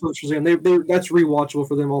love the first Shazam. That's rewatchable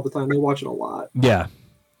for them all the time. They watch it a lot. Yeah.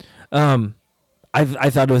 I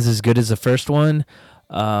thought it was as good as the first one.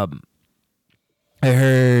 I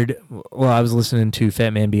was listening to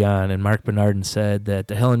Fat Man Beyond, and Mark Bernardin said that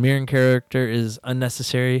the Helen Mirren character is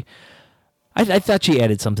unnecessary. I thought she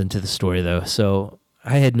added something to the story, though, so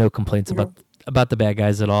I had no complaints about about the bad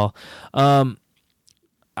guys at all.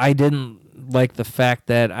 I didn't like the fact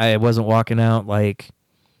that I wasn't walking out like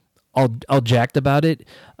all jacked about it.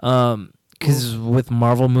 Because with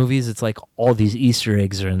Marvel movies, it's like all these Easter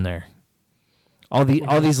eggs are in there. All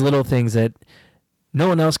these little things that no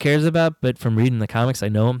one else cares about, but from reading the comics, I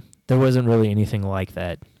know them. There wasn't really anything like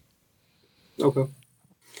that. Okay.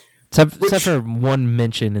 Except for one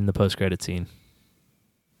mention in the post-credit scene.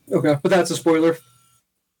 Okay, but that's a spoiler.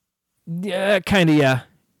 Yeah, kind of. Yeah.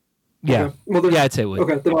 Yeah. Okay. Well, yeah, I'd say it would.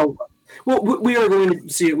 Okay, then we are going to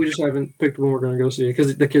see it. We just haven't picked when we're going to go see it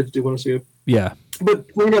because the kids do want to see it. Yeah.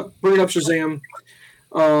 But bringing up Shazam,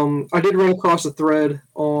 I did run across a thread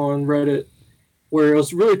on Reddit where it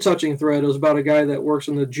was a really touching thread. It was about a guy that works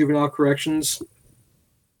in the juvenile corrections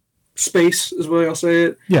space, is the way I'll say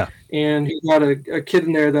it. Yeah. And he had a kid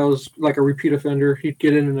in there that was like a repeat offender. He'd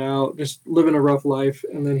get in and out, just living a rough life.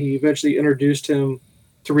 And then he eventually introduced him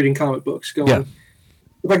to reading comic books, going,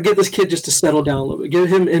 if I can get this kid just to settle down a little bit, get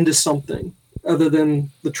him into something other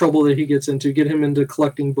than the trouble that he gets into, get him into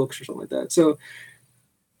collecting books or something like that. So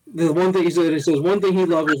the one thing he says one thing he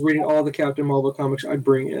loved was reading all the Captain Marvel comics I'd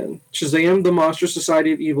bring in. Shazam, the Monster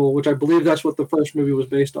Society of Evil, which I believe that's what the first movie was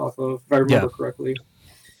based off of, if I remember correctly.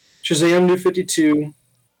 Shazam New 52,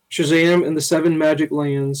 Shazam and the Seven Magic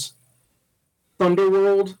Lands,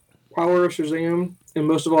 Thunderworld, Power of Shazam, and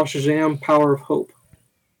most of all, Shazam, Power of Hope.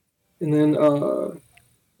 And then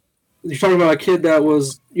you're talking about a kid that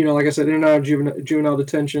was, like I said, in and out of juvenile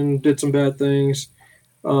detention, did some bad things.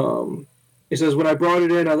 He says, when I brought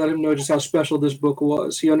it in, I let him know just how special this book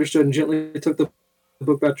was. He understood and gently took the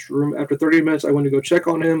book back to the room. After 30 minutes, I went to go check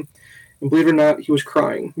on him. And believe it or not, he was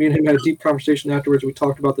crying. Me and him had a deep conversation afterwards. We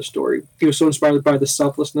talked about the story. He was so inspired by the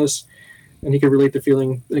selflessness, and he could relate the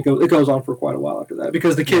feeling. It goes on for quite a while after that.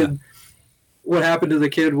 Because the kid, what happened to the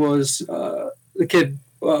kid was the kid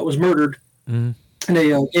was murdered in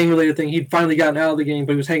a gang-related thing. He'd finally gotten out of the gang,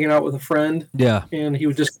 but he was hanging out with a friend. Yeah. And he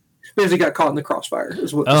was just basically got caught in the crossfire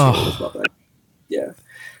is what the story was about that. Yeah.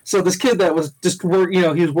 So this kid that was just he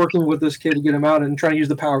was working with this kid to get him out and trying to use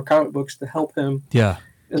the power of comic books to help him. Yeah.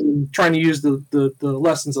 And trying to use the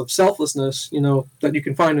lessons of selflessness, that you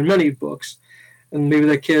can find in many books. And maybe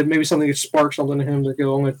that kid, maybe something could spark something to him to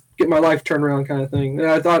go, I'm going to get my life turned around kind of thing. And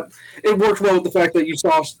I thought it worked well with the fact that you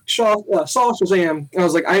saw Shazam. And I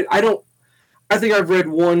was like, I think I've read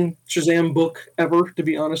one Shazam book ever, to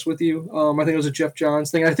be honest with you. I think it was a Jeff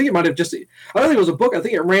Johns thing. I think it might have I don't think it was a book. I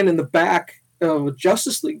think it ran in the back of a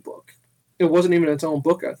Justice League book. It wasn't even its own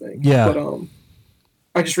book, I think. Yeah. But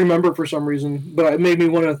I just remember for some reason. But it made me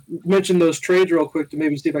want to mention those trades real quick to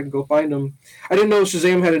maybe see if I can go find them. I didn't know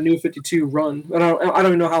Shazam had a New 52 run. And I don't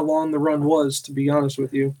even know how long the run was, to be honest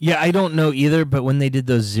with you. Yeah, I don't know either. But when they did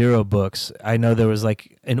those Zero books, I know there was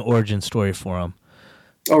like an origin story for them.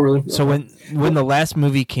 Oh, really? So when the last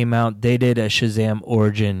movie came out, they did a Shazam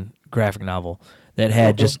origin graphic novel that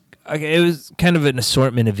had it was kind of an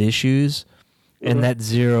assortment of issues, and that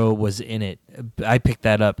Zero was in it. I picked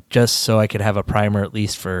that up just so I could have a primer at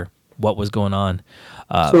least for what was going on.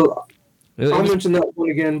 I'll mention that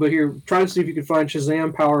one again, but here, try to see if you can find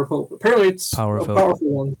Shazam Power of Hope. Apparently it's a powerful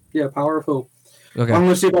one. Yeah, Power of Hope. Okay. I'm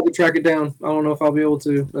going to see if I can track it down. I don't know if I'll be able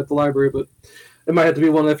to at the library, but it might have to be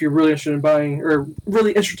one that if you're really interested in buying or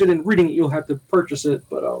really interested in reading it, you'll have to purchase it.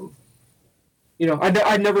 But,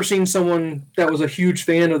 I'd never seen someone that was a huge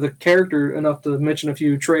fan of the character enough to mention a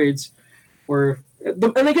few trades.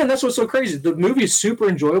 And again, that's what's so crazy. The movie is super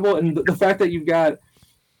enjoyable, and the fact that you've got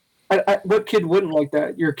what kid wouldn't like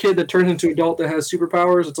that? Your kid that turns into an adult that has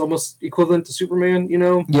superpowers, it's almost equivalent to Superman,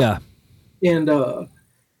 Yeah. And, the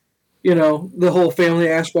whole family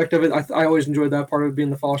aspect of it, I always enjoyed that part of it, being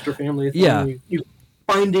the foster family thing. Yeah. You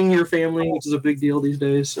finding your family, which is a big deal these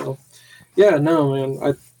days. So, yeah, no,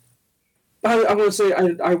 man. I'm going to say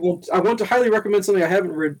I want to highly recommend something I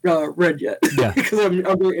haven't read yet. Yeah. Because I'm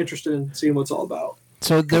very interested in seeing what it's all about.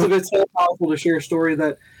 So it's so powerful to share a story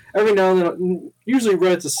that every now and then, usually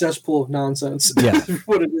Reddit's a cesspool of nonsense. Yeah. That's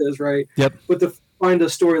what it is, right? Yep. But to find a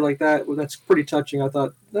story like that, that's pretty touching, I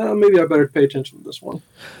thought, maybe I better pay attention to this one.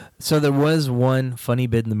 So there was one funny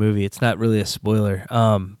bit in the movie. It's not really a spoiler,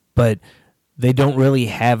 but they don't really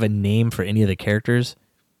have a name for any of the characters.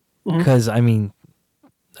 Because,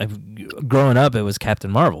 growing up, it was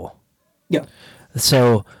Captain Marvel. Yeah.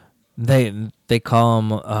 So they call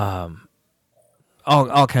him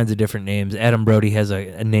all kinds of different names. Adam Brody has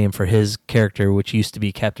a name for his character, which used to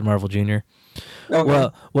be Captain Marvel Jr. Okay.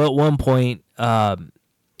 Well, at one point,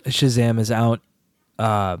 Shazam is out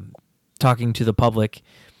talking to the public,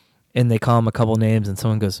 and they call him a couple names, and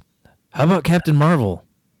someone goes, "How about Captain Marvel?"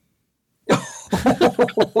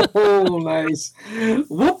 Oh, nice.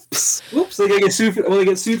 Whoop. Whoops! Will they get sued for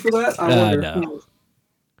that? I wonder. No.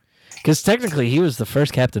 Because technically, he was the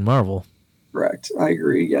first Captain Marvel. Correct. I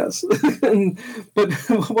agree. Yes. But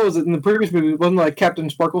what was it in the previous movie? Wasn't it like Captain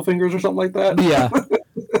Sparkle Fingers or something like that? Yeah.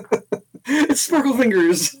 It's Sparkle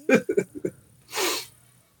Fingers.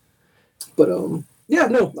 But yeah,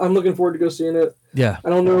 no, I'm looking forward to go seeing it. Yeah. I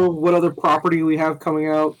don't know what other property we have coming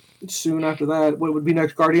out soon after that. What would be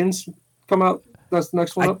next? Guardians come out? That's the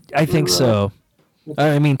next one up? I think so.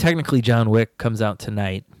 I mean, technically, John Wick comes out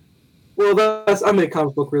tonight. Well, I mean,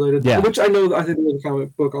 comic book related. Yeah. Which I think there's a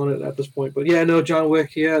comic book on it at this point. But yeah, no, John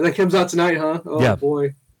Wick. Yeah, that comes out tonight, huh? Oh, yeah.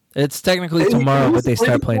 Boy. It's technically tomorrow, but they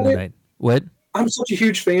start playing tonight. What? I'm such a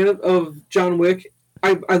huge fan of John Wick.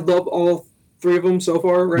 I love all three of them so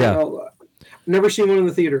far right now. I've never seen one in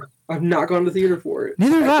the theater. I've not gone to the theater for it.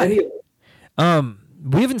 Neither have I.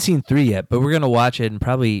 We haven't seen 3 yet, but we're going to watch it and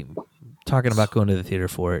probably talking about going to the theater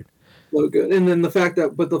for it. So good. And then the fact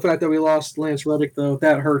that we lost Lance Reddick, though,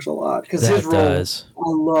 that hurts a lot because his role. Does. I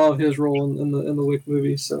love his role in the Wick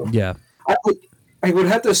movie. So yeah, I would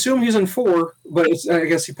have to assume he's in 4, but I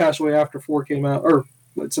guess he passed away after 4 came out, or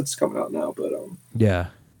since it's coming out now. But yeah,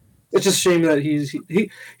 it's just a shame that he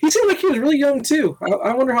seemed like he was really young too.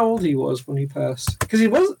 I wonder how old he was when he passed because he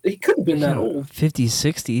couldn't have been that old. 50s,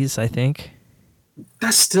 60s, I think.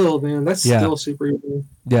 That's still, man. That's still super young.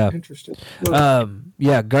 Yeah. Interesting.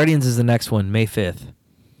 Yeah, Guardians is the next one, May 5th.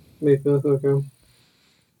 May 5th, okay.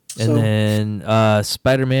 And then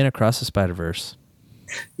Spider-Man Across the Spider-Verse.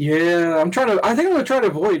 Yeah, I think I'm going to try to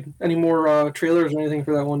avoid any more trailers or anything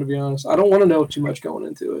for that one, to be honest. I don't want to know too much going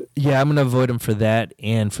into it. Yeah, I'm going to avoid them for that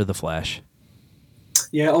and for The Flash.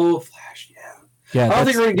 Yeah, Flash, yeah. I don't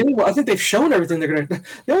think we're going to get one. I think they've shown everything they're going to...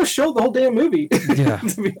 They almost showed the whole damn movie,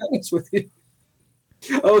 to be honest with you.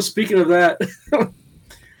 Oh, speaking of that,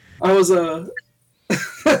 I was I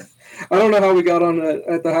don't know how we got on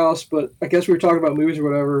at the house, but I guess we were talking about movies or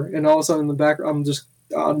whatever, and all of a sudden in the back, I'm just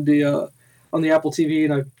on the Apple TV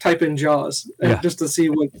and I type in Jaws just to see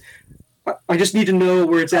what. I just need to know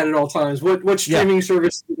where it's at all times. What streaming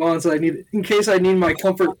service is on, so I need in case I need my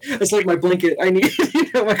comfort. It's like my blanket. I need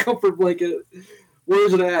my comfort blanket. Where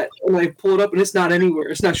is it at? And I pull it up, and it's not anywhere.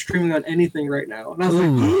 It's not streaming on anything right now. And I was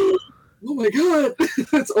like. Oh my God,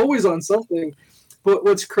 it's always on something. But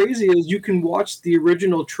what's crazy is you can watch the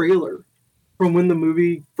original trailer from when the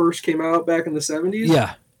movie first came out back in the 70s.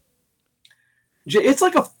 Yeah. It's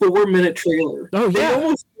like a 4-minute trailer. Oh, yeah.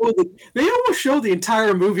 They almost show the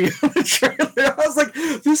entire movie on the trailer. I was like,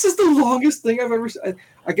 this is the longest thing I've ever seen.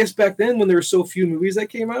 I guess back then when there were so few movies that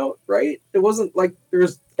came out, right? It wasn't like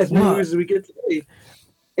there's as many movies as we get today.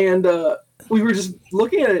 And, we were just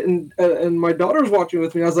looking at it, and my daughter was watching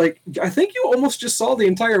with me. I was like, I think you almost just saw the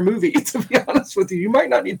entire movie, to be honest with you. You might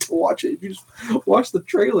not need to watch it. You just watch the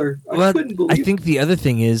trailer. I couldn't believe it. I think the other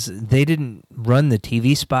thing is they didn't run the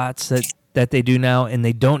TV spots that they do now, and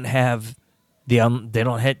they don't have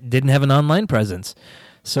didn't have an online presence.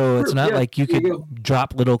 So it's not like you could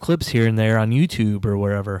drop little clips here and there on YouTube or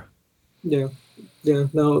wherever. Yeah. Yeah.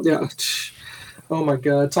 No. Yeah. Oh my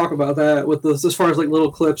God. Talk about that with this, as far as like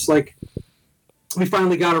little clips, like, we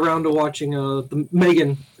finally got around to watching the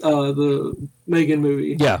Megan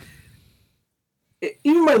movie. Yeah.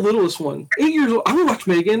 Even my littlest one, 8 years old, I would watch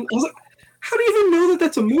Megan. I was like, how do you even know that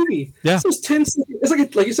that's a movie? Yeah. It's 10 seconds.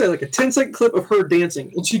 It's like you said, like a 10-second clip of her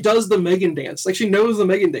dancing, and she does the Megan dance. Like she knows the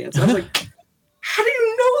Megan dance. I was like, how do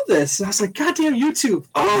you know this? And I was like, goddamn YouTube.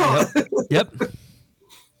 Oh. Yep.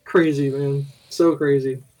 Crazy, man. So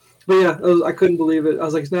crazy. But yeah, I couldn't believe it. I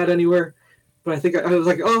was like, it's not anywhere. But I think I was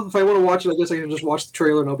like, oh, if I want to watch it, I guess I can just watch the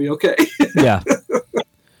trailer and I'll be okay. Yeah.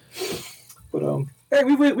 But hey,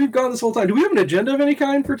 we've gone this whole time. Do we have an agenda of any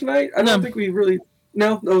kind for tonight? I don't think we really.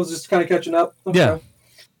 No, that was just kind of catching up. Okay. Yeah.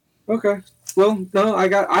 Okay. Well, no, I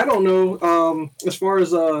don't know. As far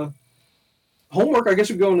as homework, I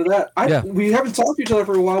guess we go into that. We haven't talked to each other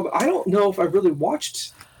for a while, but I don't know if I've really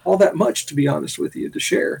watched all that much, to be honest with you, to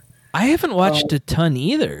share. I haven't watched a ton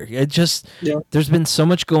either. It just there's been so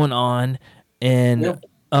much going on, and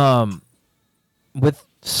with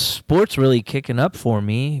sports really kicking up for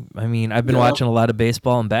me. I mean, I've been watching a lot of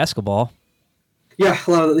baseball and basketball. Yeah,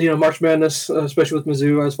 a lot of March Madness, especially with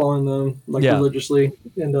Mizzou. I was following them religiously,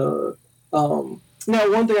 and now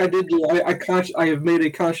one thing I did do, I have made a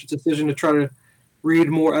conscious decision to try to read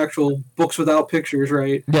more actual books without pictures,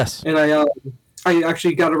 right? Yes, and I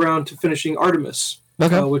actually got around to finishing Artemis.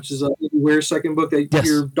 Okay. Which is Ware's second book that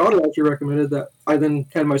your daughter actually recommended that I then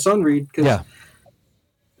had my son read.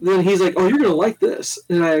 Then he's like, oh, you're going to like this.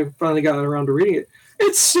 And I finally got around to reading it.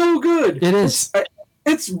 It's so good. It is.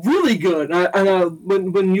 It's really good.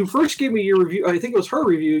 When you first gave me your review, I think it was her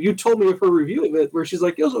review. You told me of her review of it, where she's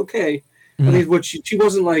like, it was okay. I think what she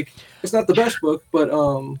wasn't like. It's not the best book, but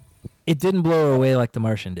it didn't blow her away like The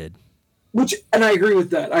Martian did. And I agree with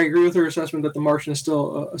that. I agree with her assessment that The Martian is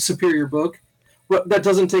still a superior book, but that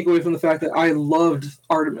doesn't take away from the fact that I loved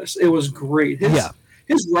Artemis. It was great.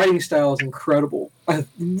 His writing style is incredible. A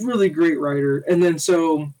really great writer. And then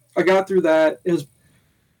so I got through that.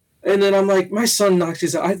 And then I'm like, my son knocks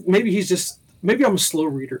his out. Maybe I'm a slow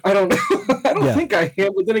reader. I don't know. I don't think I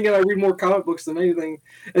am. But then again, I read more comic books than anything.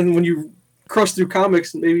 And when you crush through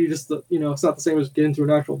comics, maybe it's not the same as getting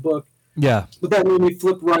through an actual book. Yeah. But that made me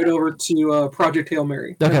flip right over to Project Hail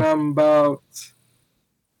Mary. Okay. And I'm about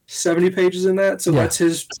 70 pages in that. So that's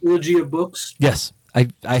his trilogy of books. Yes. I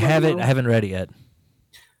have it. I haven't read it yet.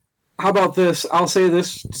 How about this? I'll say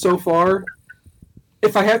this so far.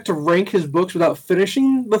 If I have to rank his books without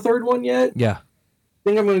finishing the third one yet, I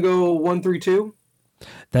think I'm going to go 1, 3, 2.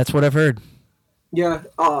 That's what I've heard. Yeah.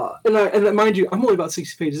 And mind you, I'm only about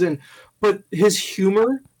 60 pages in. But his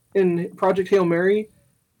humor in Project Hail Mary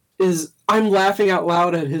is I'm laughing out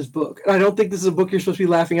loud at his book. And I don't think this is a book you're supposed to be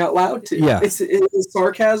laughing out loud to. Yeah. It's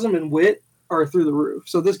sarcasm and wit are through the roof.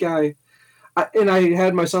 So this guy, I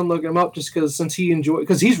had my son look him up just because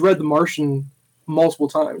because he's read The Martian multiple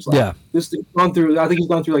times. This thing's gone through. I think he's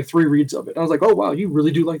gone through like 3 reads of it. I was like, oh wow, you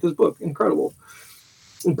really do like this book. Incredible.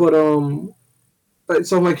 But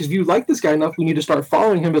so I'm like, if you like this guy enough, we need to start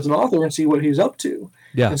following him as an author and see what he's up to.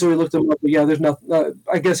 Yeah. And so we looked him up. But there's nothing.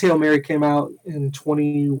 I guess Hail Mary came out in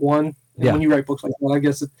 21. And when you write books like that, I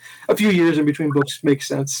guess a few years in between books makes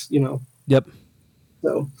sense. Yep.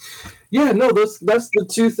 So, that's the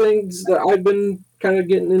 2 things that I've been kind of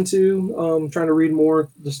getting into. Trying to read more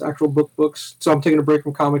just actual books. So I'm taking a break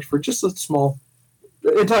from comics for just a small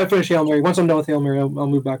until I finish Hail Mary. Once I'm done with Hail Mary, I'll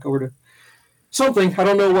move back over to something. I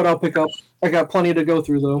don't know what I'll pick up. I got plenty to go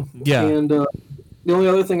through though. Yeah. And the only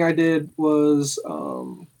other thing I did was,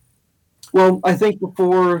 I think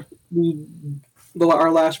before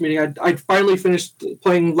our last meeting, I finally finished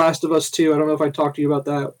playing Last of Us 2. I don't know if I talked to you about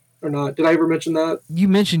that or not. Did I ever mention that? You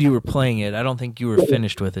mentioned you were playing it. I don't think you were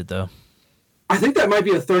finished with it though. I think that might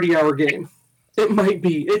be a 30-hour game. It might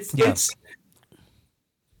be. It's.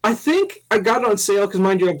 I think I got it on sale because,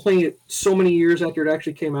 mind you, I'm playing it so many years after it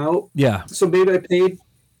actually came out. Yeah. So maybe I paid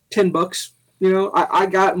 $10. I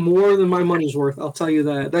got more than my money's worth. I'll tell you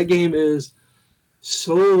that. That game is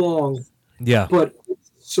so long. Yeah. But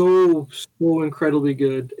so incredibly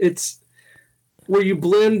good. It's where you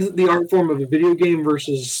blend the art form of a video game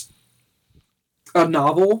versus a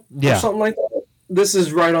novel or something like that. This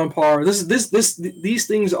is right on par. These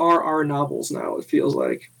things are our novels now, it feels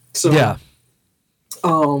like. So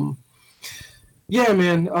yeah,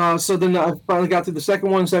 man. So then I finally got through the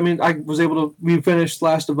second one. So I was able to. We finished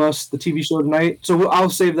Last of Us, the TV show, tonight. So I'll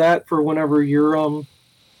save that for whenever you're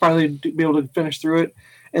finally be able to finish through it,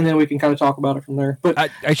 and then we can kind of talk about it from there. But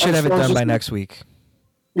I should have it done by next week.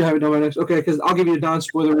 You have it done by next. Okay, because I'll give you a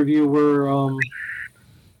non-spoiler review where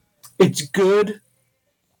it's good.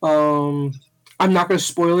 I'm not going to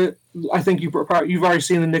spoil it. I think you've already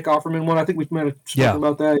seen the Nick Offerman one. I think we've spoken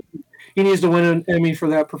about that. He needs to win an Emmy for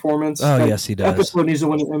that performance. Oh, yes, he does. Episode needs to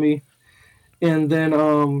win an Emmy. And then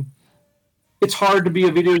it's hard to be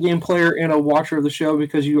a video game player and a watcher of the show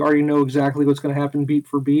because you already know exactly what's going to happen beat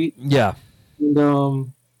for beat. Yeah.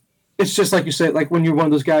 And it's just like you said, like when you're one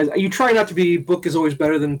of those guys, you try not to be book is always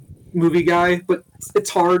better than movie guy, but it's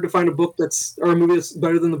hard to find a movie that's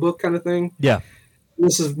better than the book kind of thing. Yeah.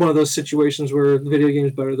 This is one of those situations where the video game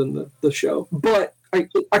is better than the show. But I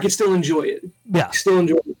can still enjoy it. Yeah. Still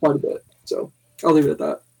enjoy it quite a bit. So I'll leave it at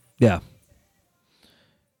that. Yeah.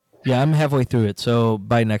 Yeah, I'm halfway through it, so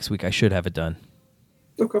by next week I should have it done.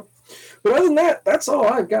 Okay. But other than that, that's all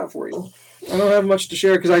I've got for you. I don't have much to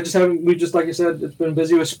share because like I said, it's been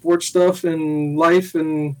busy with sports stuff and life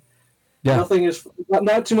and nothing is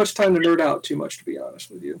not too much time to nerd out too much, to be honest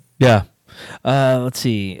with you. Yeah. Let's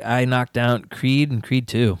see. I knocked out Creed and Creed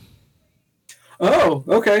 2. Oh,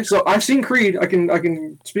 okay. So I've seen Creed. I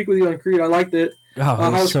can speak with you on Creed. I liked it. Oh,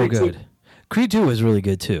 it was so Creed good. 2? Creed 2 was really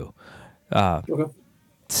good too. Okay.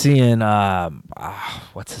 Seeing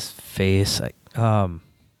what's his face? Dolph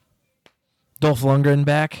Lundgren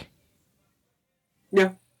back.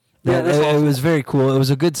 Yeah. It was very cool. It was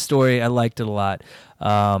a good story. I liked it a lot.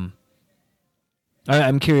 I'm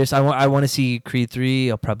curious. I want to see Creed 3.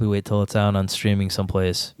 I'll probably wait till it's out on streaming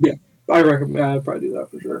someplace. Yeah, I recommend. I'd probably do that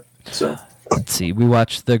for sure. So let's see. We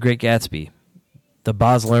watched The Great Gatsby, the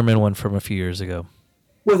Baz Luhrmann one from a few years ago.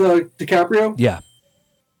 With DiCaprio? Yeah.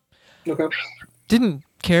 Okay. Didn't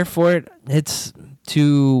care for it. It's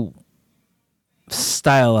too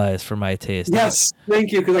stylized for my taste. Yes,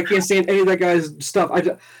 thank you, because I can't stand any of that guy's stuff.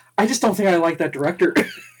 I just don't think I like that director.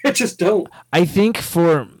 I just don't. I think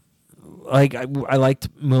for like I liked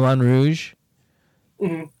Moulin Rouge.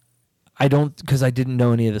 Mm-hmm. I don't, because I didn't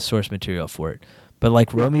know any of the source material for it. But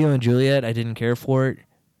like Romeo and Juliet, I didn't care for it.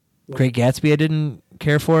 Great Gatsby, I didn't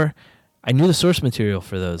care for. I knew the source material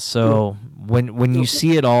for those. So when you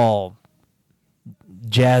see it all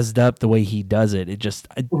jazzed up the way he does it, it just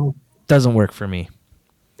doesn't work for me.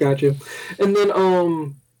 Gotcha. And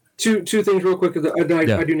then two things real quick. I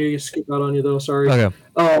do need to skip out on you though. Sorry. Okay.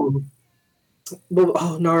 Oh no,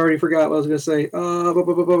 I already forgot what I was gonna say. What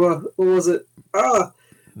was it?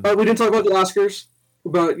 We didn't talk about the Oscars.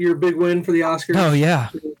 About your big win for the Oscars. Oh yeah.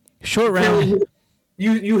 Short round.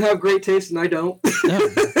 You have great taste and I don't. No,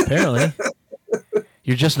 apparently.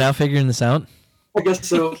 You're just now figuring this out? I guess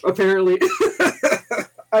so, apparently.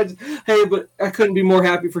 But I couldn't be more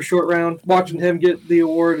happy for Short Round. Watching him get the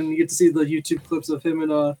award and you get to see the YouTube clips of him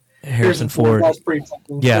and Harrison Ford. That's pretty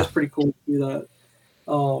cool. Yeah. That's pretty cool to see that.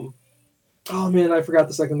 Oh man, I forgot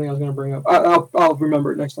the second thing I was going to bring up. I'll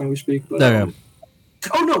remember it next time we speak. But, Okay.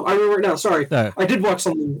 Oh no, I remember it now. Sorry, I did watch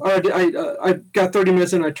something. I got 30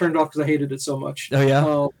 minutes in and I turned it off because I hated it so much.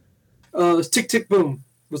 Oh yeah. Tick Tick Boom.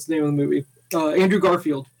 What's the name of the movie? Andrew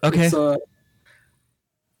Garfield. Okay.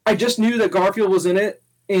 I just knew that Garfield was in it,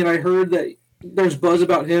 and I heard that there's buzz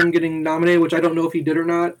about him getting nominated, which I don't know if he did or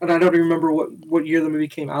not, and I don't even remember what year the movie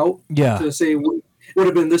came out. Yeah. To say it would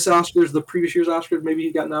have been this Oscars, the previous year's Oscars, maybe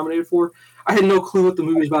he got nominated for. I had no clue what the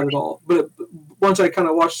movie's about at all. But once I kind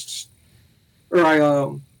of watched. Or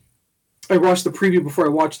I watched the preview before I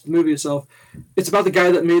watched the movie itself. It's about the guy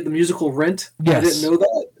that made the musical Rent. Yes. I didn't know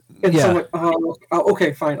that. And so I'm like,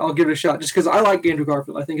 okay, fine, I'll give it a shot. Just because I like Andrew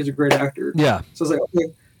Garfield. I think he's a great actor. Yeah. So I was like,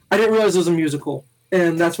 okay. I didn't realize it was a musical.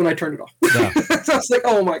 And that's when I turned it off. Yeah. So I was like,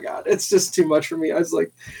 oh my God, it's just too much for me. I was like,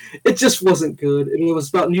 it just wasn't good. And it was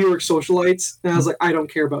about New York socialites. And I was like, I don't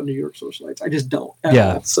care about New York socialites. I just don't.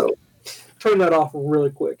 Yeah. All. So turn that off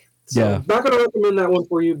really quick. So, yeah. Not going to recommend that one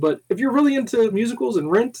for you, but if you're really into musicals and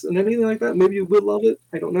Rent and anything like that, maybe you would love it.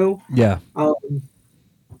 I don't know. Yeah.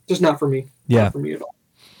 Just not for me. Yeah. Not for me at all.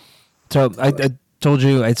 So I told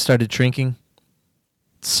you I started shrinking.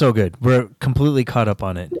 So good. We're completely caught up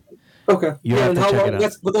on it. Okay. You have and to how check long? it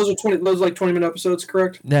out. But those are 20-minute episodes,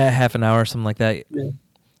 correct? Half an hour, something like that. Yeah.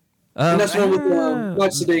 And that's the one with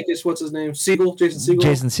not Sudeikis. What's his name? Jason Segel.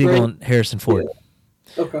 Jason Segel right? and Harrison Ford.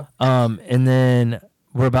 Yeah. Okay. And then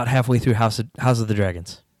we're about halfway through House of the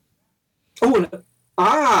Dragons. Oh, and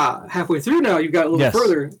halfway through now. You got a little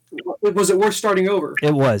further. Was it worth starting over?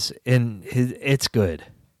 It was, and it's good.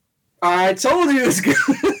 I told you it's good.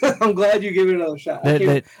 I'm glad you gave it another shot.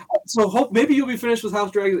 So maybe you'll be finished with House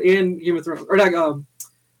of Dragons and Game of Thrones, or like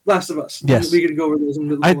Last of Us. Yes, we can go over those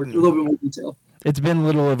in a little bit more detail. It's been a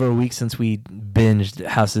little over a week since we binged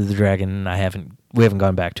House of the Dragon, and we haven't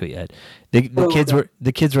gone back to it yet.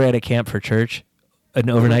 The kids were at a camp for church, an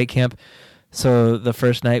overnight camp. So the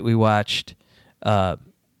first night we watched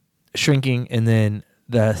Shrinking, and then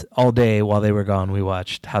all day while they were gone, we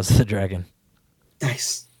watched House of the Dragon.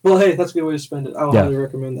 Nice. Well, hey, that's a good way to spend it. I would highly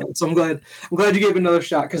recommend that. So I'm glad you gave it another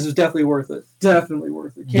shot because it's definitely worth it. Definitely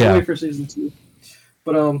worth it. Can't wait for season 2.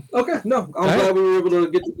 But okay, no, I'm glad we were able to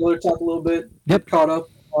get together, talk a little bit, get caught up.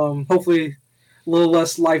 Hopefully, a little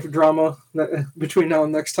less life drama between now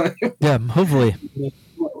and next time. Yeah, hopefully.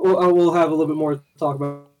 We'll have a little bit more to talk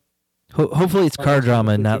about. Hopefully, it's car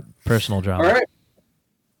drama, not personal drama. All right.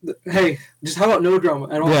 Hey, just how about no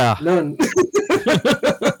drama at all? Yeah, none.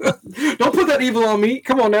 Don't put that evil on me.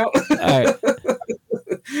 Come on now. All right.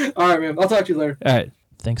 All right, man. I'll talk to you later. All right.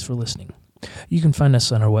 Thanks for listening. You can find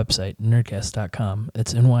us on our website, Nyrdcast.com.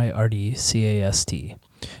 It's Nyrdcast.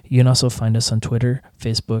 You can also find us on Twitter,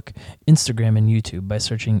 Facebook, Instagram, and YouTube by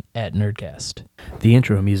searching @Nyrdcast. The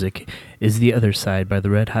intro music is The Other Side by the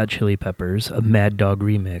Red Hot Chili Peppers, a Mad Dog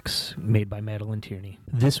remix made by Madeline Tierney.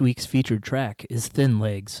 This week's featured track is Thin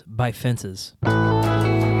Legs by Fences.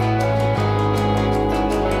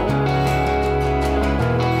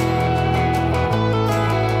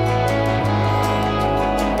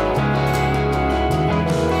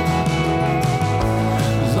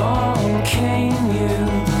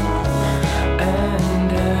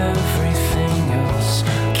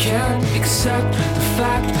 Accept the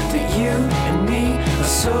fact that you and me are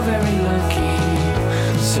so very lucky.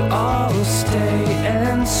 So I'll stay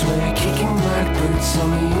and sway, kicking blackbirds on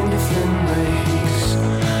me into thin legs.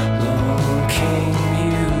 Long came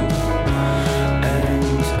you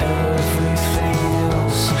and everything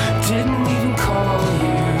else. Didn't even call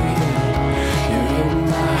you yet. You're in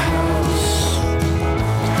my house.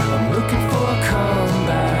 I'm looking for a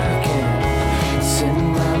comeback and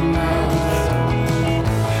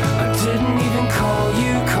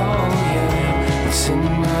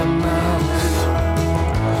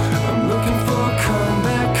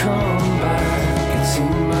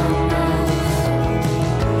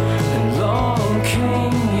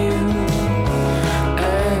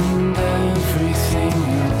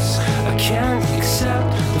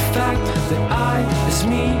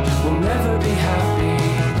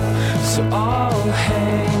So I'll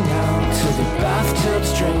hang out till the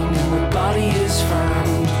bathtub's drained and the body is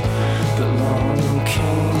found. But long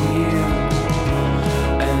came you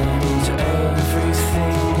and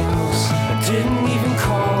everything else. I didn't even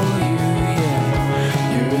call you.